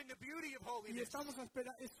 expressing the beauty of y holiness, estamos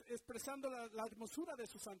expresando la hermosura de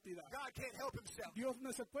su santidad, God can't help himself. Dios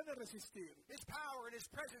no se puede resistir. His power and his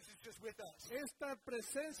presence is just with us. Esta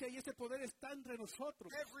presencia y este poder está entre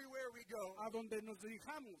nosotros, Everywhere we go, a donde nos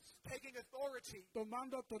dirijamos, taking authority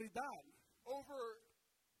tomando autoridad over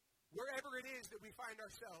wherever it is that we find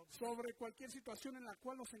ourselves. sobre cualquier situación en la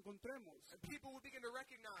cual nos encontremos. And people will begin to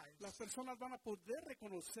recognize, Las personas van a poder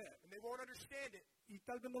reconocer, and they won't understand it, y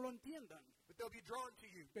tal vez no lo entiendan, but they'll be drawn to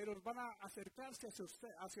you. pero van a acercarse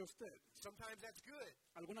hacia usted. Sometimes that's good.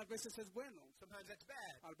 Algunas veces es bueno, Sometimes that's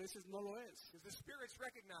bad. a veces no lo es, Because the spirits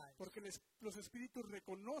recognize. porque los espíritus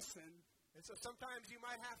reconocen And so sometimes you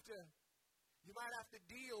might have to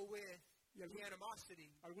deal with y the animosity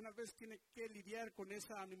algunas veces tiene que lidiar con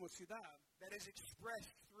esa animosidad that is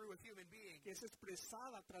expressed through a human being. que es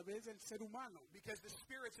expresada a través del ser humano, Because the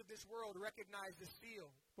spirits of this world recognize the seal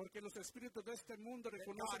porque los espíritus de este mundo God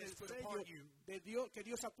reconocen has el put sello upon you. de Dios que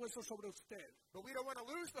Dios ha puesto sobre usted. But we don't want to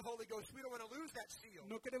lose the Holy Ghost. We don't want to lose that seal.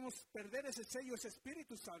 No queremos perder ese sello, ese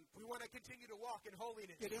Espíritu Santo. We want to continue to walk in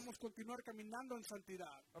holiness, Queremos continuar caminando en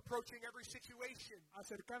santidad, approaching every situation,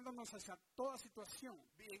 acercándonos hacia toda situación,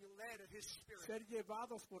 being led of His Spirit. ser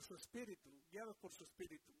llevados por su Espíritu, guiados por su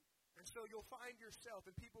Espíritu. And so you'll find yourself,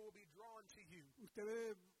 and people will be drawn to you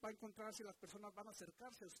Usted va a encontrarse y las personas van a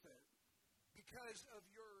acercarse a usted because of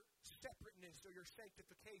your separateness or your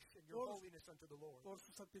sanctification, your Por- holiness unto the Lord. por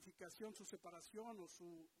su santificación, su separación o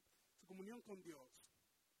su comunión con Dios.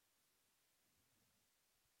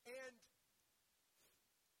 And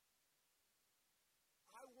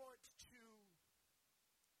I want to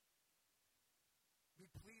be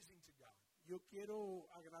pleasing to God. Yo quiero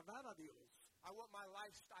agradar a Dios. I want my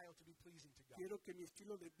lifestyle to be pleasing to God. Quiero que mi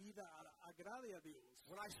estilo de vida agrade a Dios.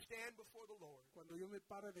 When I stand before the Lord, Cuando yo me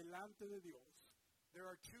pare delante de Dios, there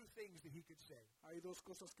are two things that He could say. hay dos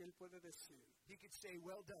cosas que Él puede decir. He could say,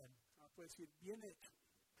 well done. Puede decir, bien hecho,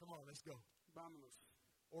 Come on, let's go. vámonos.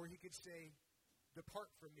 Or He could say, depart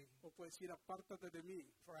from me, O puede decir, apártate de mí,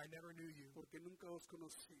 for I never knew you. porque nunca os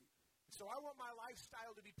conocí. So I want my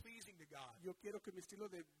lifestyle to be pleasing to God. Yo quiero que mi estilo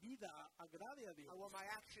de vida agrade a Dios I want my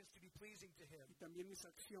actions to be pleasing to Him. y también mis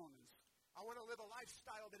acciones. I want to live a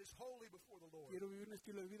lifestyle that is holy before the Lord. Quiero vivir un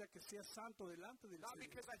estilo de vida que sea santo delante del Not Señor.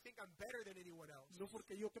 because I think I'm better than anyone else. No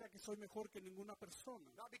porque yo crea que soy mejor que ninguna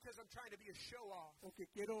persona, Not because I'm trying to be a show-off. o que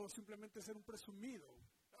quiero simplemente ser un presumido,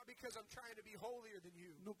 Not because I'm trying to be holier than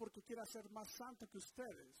you. no porque quiera ser más santo que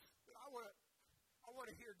ustedes, But I want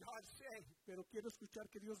to hear God say, pero quiero escuchar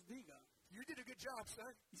que Dios diga, You did a good job,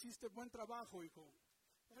 son. Hiciste buen trabajo, hijo.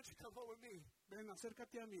 Why don't you come home with me? Ven,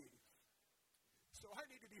 acércate a mí. So I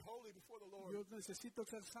need to be holy before the Lord. Yo necesito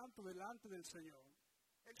ser santo delante del Señor.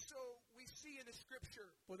 And so we see in the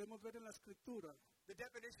scripture Podemos ver en la Escritura the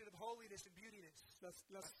definition of holiness and beautiness.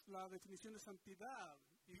 la definición de santidad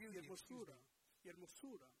y hermosura.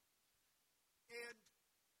 And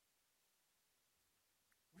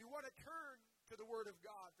we want to turn to the Word of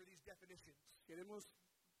God for these definitions. Queremos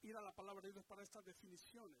ir a la palabra de Dios para estas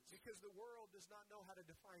definiciones. Because the world does not know how to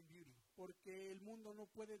define beauty. Porque el mundo no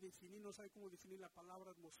puede definir, no sabe cómo definir la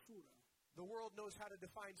palabra hermosura. The world knows how to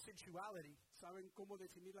define sensuality. Saben cómo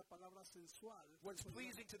definir la palabra sensual. What's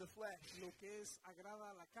pleasing to the flesh. Lo que es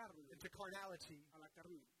agrada a la carne. And to carnality. A la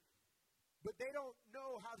carne. But they don't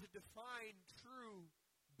know how to define true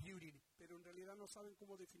beauty. Pero en realidad no saben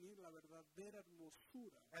cómo definir la verdadera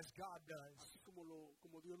hermosura. As God does. Así como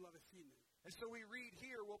Dios la define. And so we read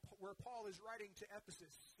here where Paul is writing to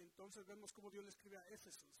Ephesus. Entonces vemos cómo Dios le escribe a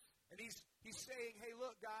Éfesos. And he's saying, hey,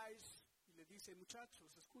 look, guys. Y le dice, muchachos,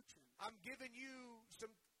 escuchen. I'm giving you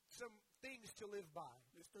some things to live by.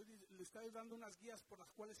 Le estoy dando unas guías por las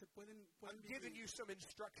cuales se pueden I'm giving you some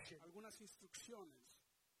instruction. Algunas instrucciones.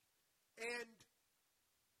 And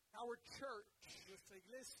our church, nuestra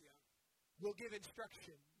iglesia, will give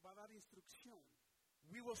instruction. Va a dar instrucción.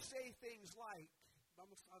 We will say things like,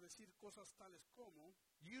 vamos a decir cosas tales como,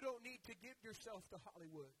 you don't need to give yourself to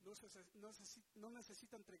Hollywood. No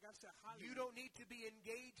necesita entregarse a Hollywood. You don't need to be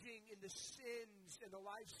engaging in the sins and the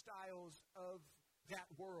lifestyles of that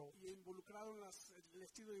world. Y involucrado en el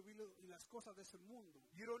estilo de vida y las cosas de ese mundo.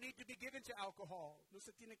 You don't need to be given to alcohol. No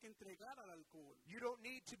se tiene que entregar al alcohol. You don't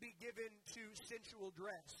need to be given to sensual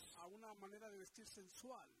dress. A una manera de vestir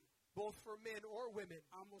sensual. Both for men or women.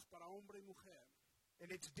 Ambos para hombre y mujer. And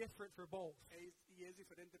it's different for both. Y es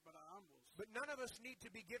diferente para ambos. But none of us need to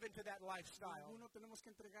be given to that lifestyle. Ninguno tenemos que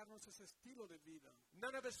entregarnos ese estilo de vida.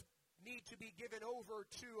 None of us need to be given over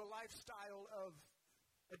to a lifestyle of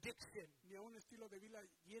addiction. Ni a un estilo de vida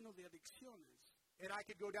lleno de adicciones. And I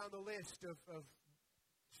could go down the list of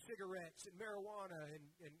cigarettes and marijuana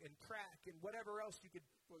and crack and whatever else you could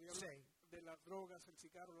say. De las drogas, el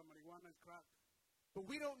cigarro, la marihuana, el crack. But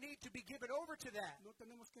we don't need to be given over to that. No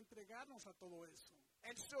tenemos que entregarnos a todo eso.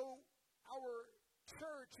 And so our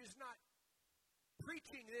church is not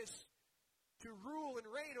preaching this to rule and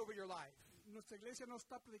reign over your life. Nuestra iglesia no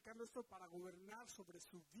está predicando esto para gobernar sobre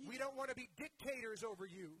su vida. We don't want to be dictators over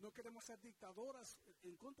you. No queremos ser dictadoras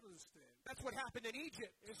en contra de usted. That's what happened in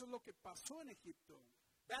Egypt. Eso es lo que pasó en Egipto.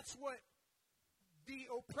 That's what the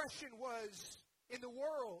oppression was in the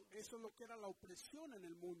world. Eso es lo que era la opresión en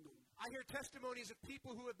el mundo. I hear testimonies of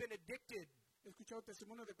people who have been addicted. He escuchado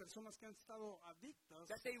testimonios de personas que han estado adictas.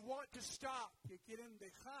 That they want to stop. Que quieren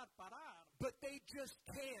dejar, parar. But they just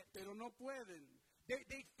can't. Pero no pueden.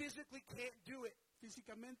 They physically can't do it.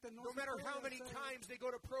 Físicamente no se puede. No matter how many times they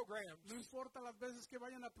go to programs. No importa las veces que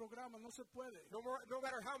vayan a programas, no se puede. No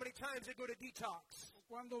matter how many times they go to detox.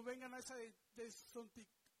 Cuando vengan a esa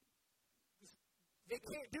they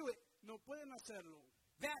can't do it. No pueden hacerlo.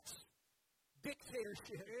 That's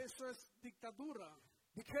dictatorship. Eso es dictadura.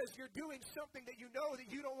 Because you're doing something that you know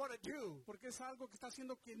that you don't want to do. Porque es algo que está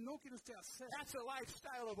haciendo que no quiere usted hacer. That's a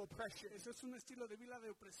lifestyle of oppression. Ese es un estilo de vida de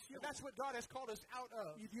opresión. And that's what God has called us out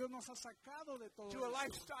of. Y Dios nos ha sacado de todo to eso. A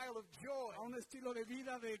lifestyle of joy. A un estilo de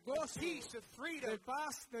vida de gozo, of peace, of freedom, de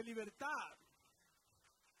paz, de libertad.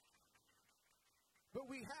 But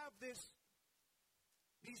we have these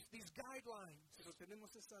guidelines. Pero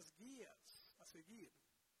tenemos esas guías a seguir.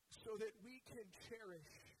 So that we can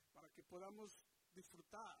cherish. Para que podamos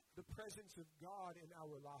disfrutar the presence of God in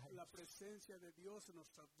our lives. La presencia de Dios en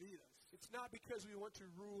nuestras vidas. It's not because we want to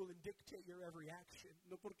rule and dictate your every action.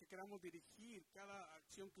 No porque queramos dirigir cada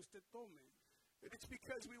acción que usted tome. But it's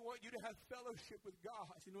because we want you to have fellowship with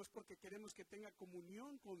God. Sino es porque queremos que tenga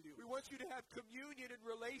comunión con Dios. We want you to have communion and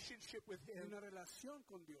relationship with Him. Una relación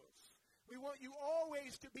con Dios. We want you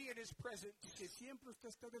always to be in His presence. Que siempre usted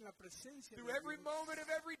esté en la presencia through de every Dios. Moment of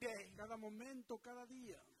every day. Cada momento, cada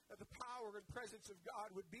día. That the power and presence of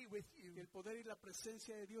God would be with you. Que el poder y la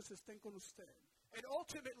presencia de Dios estén con usted. And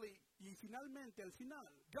ultimately, y finalmente, al final,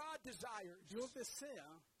 God desires Dios desea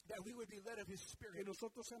that we would be led of His Spirit. Que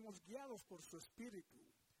nosotros seamos guiados por su Espíritu.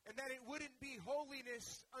 And that it wouldn't be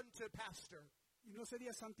holiness unto pastor. Y no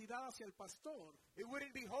sería santidad hacia el pastor. It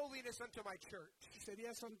wouldn't be holiness unto my church.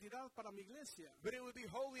 Sería santidad para mi iglesia. But it would be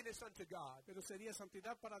holiness unto God. Pero sería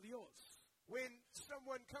santidad para Dios. When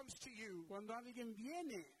someone comes to you Cuando alguien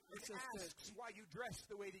viene and hacia usted asks why you dress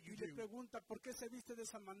the way that you y le do, pregunta por qué se viste de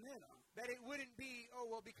esa manera, that it wouldn't be, oh,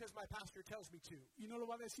 well, because my pastor tells me to. y no lo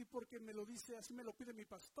va a decir porque me lo dice, así me lo pide mi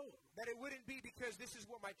pastor. That it wouldn't be because this is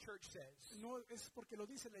what my church says. No es porque lo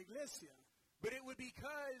dice la iglesia. But it would be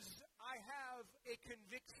because I have a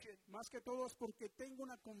conviction Más que todo es porque tengo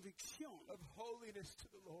una convicción of holiness to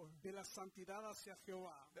the Lord. de la santidad hacia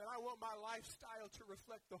Jehová. That I want my lifestyle to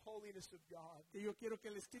reflect the holiness of God. Que yo quiero que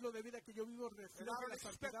el estilo de vida que yo vivo And I refleje don't la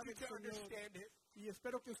expect santidad you del to Señor. understand it. Y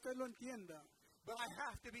espero que usted lo entienda. But I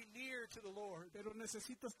have to be near to the Lord. Pero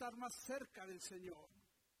necesito estar más cerca del Señor.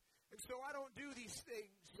 And so I don't do these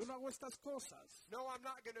things. Yo no hago estas cosas. No, I'm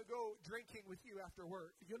not going to go drinking with you after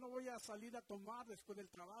work. Yo no voy a salir a tomar después del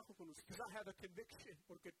trabajo con usted. Because I have a conviction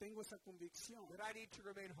Porque tengo esa convicción that I need to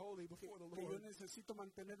remain holy before the que yo Lord. necesito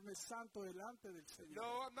mantenerme santo delante del Señor.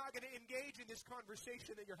 No, I'm not going to engage in this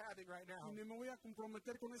conversation that you're having right now. Y no me voy a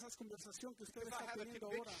comprometer con esas conversaciones que usted Because I está have a teniendo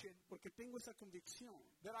ahora. conviction Porque tengo esa convicción.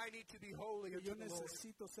 That I need to be holy Que yo unto the Lord.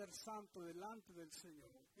 necesito ser santo delante del Señor.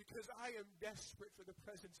 Because I am desperate for the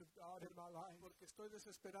presence of God in my life. Porque estoy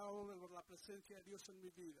desesperado por la presencia de Dios en mi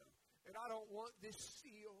vida. And I don't want this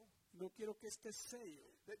seal No quiero que este sello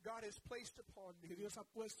that God has placed upon me que Dios ha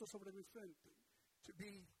puesto sobre mi frente, to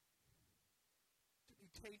be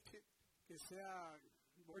tainted que sea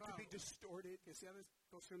or to borrado, be distorted. que sea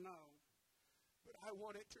distorsionado. But I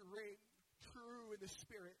want it to ring true in the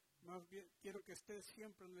Spirit. Más bien quiero que esté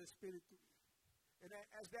siempre en el Espíritu. And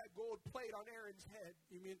as that gold plate on Aaron's head,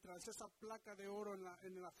 Y mientras esa placa de oro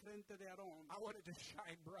en la frente de Aarón, I want it to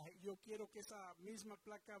shine bright. yo quiero que esa misma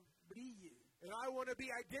placa brille. And I want to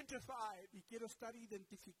be identified Y quiero estar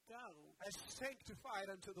identificado as sanctified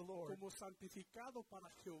unto the Lord. como santificado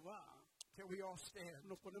para Jehová. Can we all stand?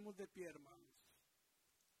 Nos ponemos de pie, hermanos.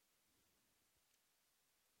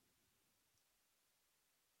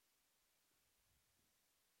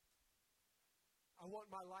 I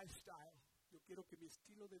want my lifestyle. Yo quiero que mi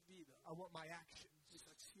estilo de vida, I want my actions. mis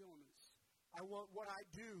acciones, I want what I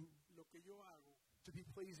do lo que yo hago, to be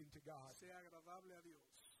pleasing to God. sea agradable a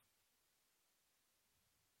Dios.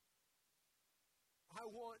 I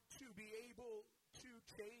want to be able to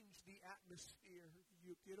change the atmosphere,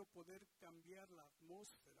 Yo quiero poder cambiar la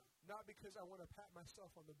atmósfera. not because I want to pat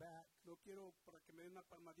myself on the back, No quiero para que me den una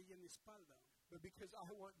palmadilla en mi espalda, but because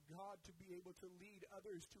I want God to be able to lead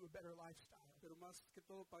others to a better lifestyle. pero más que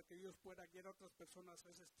todo para que Dios pueda guiar a otras personas a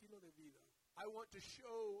ese estilo de vida. I want to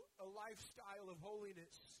show a lifestyle of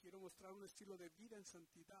holiness, Quiero mostrar un estilo de vida en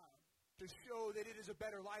santidad to show that it is a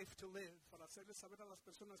better life to live. para hacerles saber a las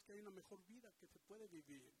personas que hay una mejor vida que se puede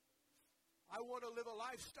vivir. I want to live a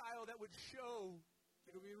lifestyle that would show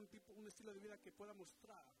Quiero vivir un estilo de vida que pueda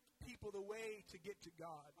mostrar people the way to get to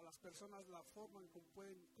God. a las personas la forma en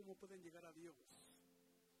cómo pueden llegar a Dios.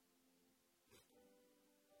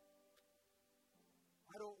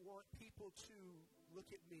 I don't want people to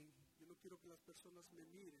look at me Yo no quiero que las personas me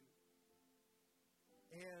miren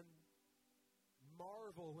and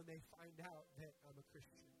marvel when they find out that I'm a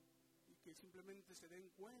Christian. y que simplemente se den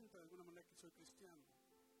cuenta de alguna manera que soy cristiano.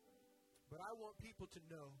 But I want people to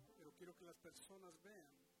know Pero quiero que las personas vean,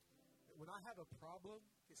 that when I have a problem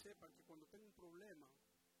que sepan que cuando tengo un problema,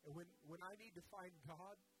 and when I need to find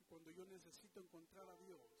God, que cuando yo necesito encontrar a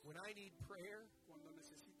Dios, when I need prayer, cuando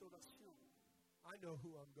necesito oración, I know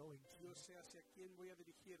who I'm going to. yo sé hacia quién voy a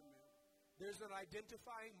dirigirme. There's an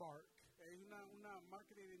identifying mark Hay una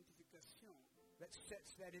marca de identificación that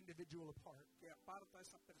sets that individual apart. que aparta a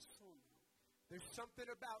esa persona. There's something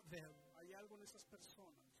about them, Hay algo en esas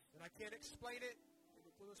personas and I can't explain it, que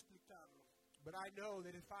no puedo explicarlo, but I know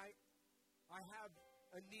that if I have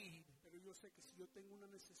a need, pero yo sé que si yo tengo una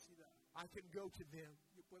necesidad, I can go to them.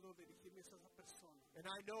 yo puedo dirigirme a esa persona. And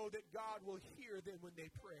I know that God will hear them when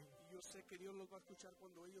they pray. Y yo sé que Dios los va a escuchar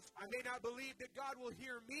cuando ellos I may not believe that God will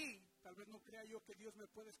hear me, Tal vez no crea yo que Dios me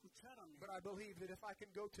puede escuchar a mí, but I believe that if I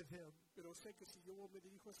can go to them, pero sé que si yo me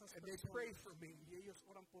dirijo a esas and they pray personas for me, y ellos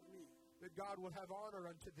oran por mí, that God will have honor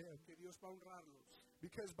unto them. que Dios va a honrarlos.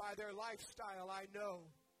 Because by their lifestyle, I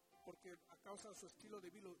know Porque a causa de su estilo de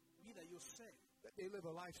vida yo sé that they live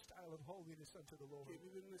a lifestyle of holiness unto the Lord. que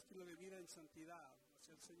viven un estilo de vida en santidad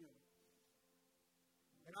hacia el Señor.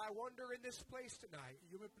 And I wonder in this place tonight, Y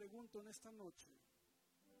yo me pregunto en esta noche,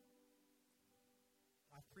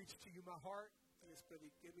 I preached to you my heart. les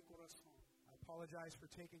prediqué mi corazón, I apologize for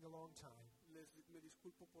taking a long time. me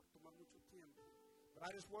disculpo por tomar mucho tiempo, But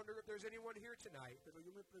I just wonder if there's anyone here tonight pero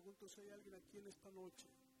yo me pregunto si hay alguien aquí en esta noche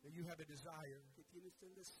that you have a desire que tiene este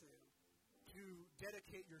deseo to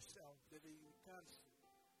dedicate yourself de dedicarse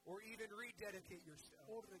or even rededicate yourself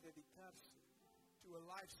o rededicarse to a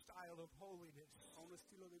lifestyle of holiness a un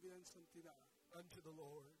estilo de vida en santidad unto the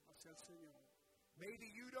Lord. hacia el Señor. Maybe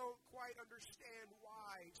you don't quite understand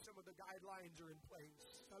why some of the guidelines are in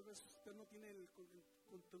place. Tal vez usted no tiene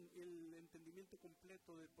el entendimiento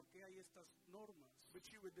completo de por qué hay estas normas,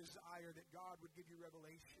 But you would desire that God would give you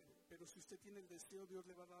revelation pero si usted tiene el deseo, Dios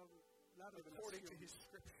le va a dar la according to revelación His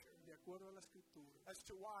Scripture de acuerdo a la Escritura, as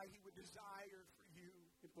to why He would desire for you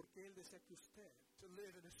y por qué Él desea que usted to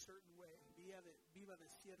live in a certain way. viva de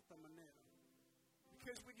cierta manera.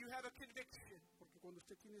 Because when you have a conviction Porque cuando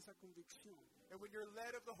usted tiene esa convicción and when you're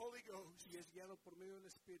led of the Holy Ghost, y es guiado por medio del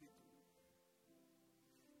Espíritu,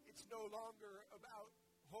 it's no longer about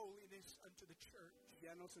holiness unto the church.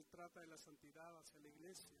 ya no se trata de la santidad hacia la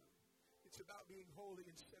iglesia, It's about being holy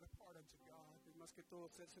and set apart unto God. es más que todo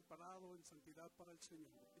ser separado en santidad para el Señor.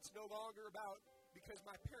 It's no longer about because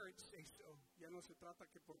my parents say so, Ya no se trata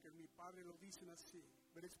que porque mi padre lo dicen así,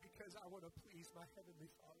 but it's because I want to please my Heavenly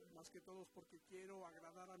Father. más que todo es porque quiero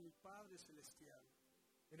agradar a mi Padre Celestial.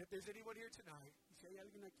 And if there's anyone here tonight, Y si hay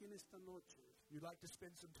alguien aquí en esta noche you'd like to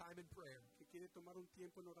spend some time in prayer, que quiere tomar un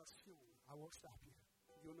tiempo en oración, I won't stop you.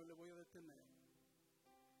 yo no le voy a detener.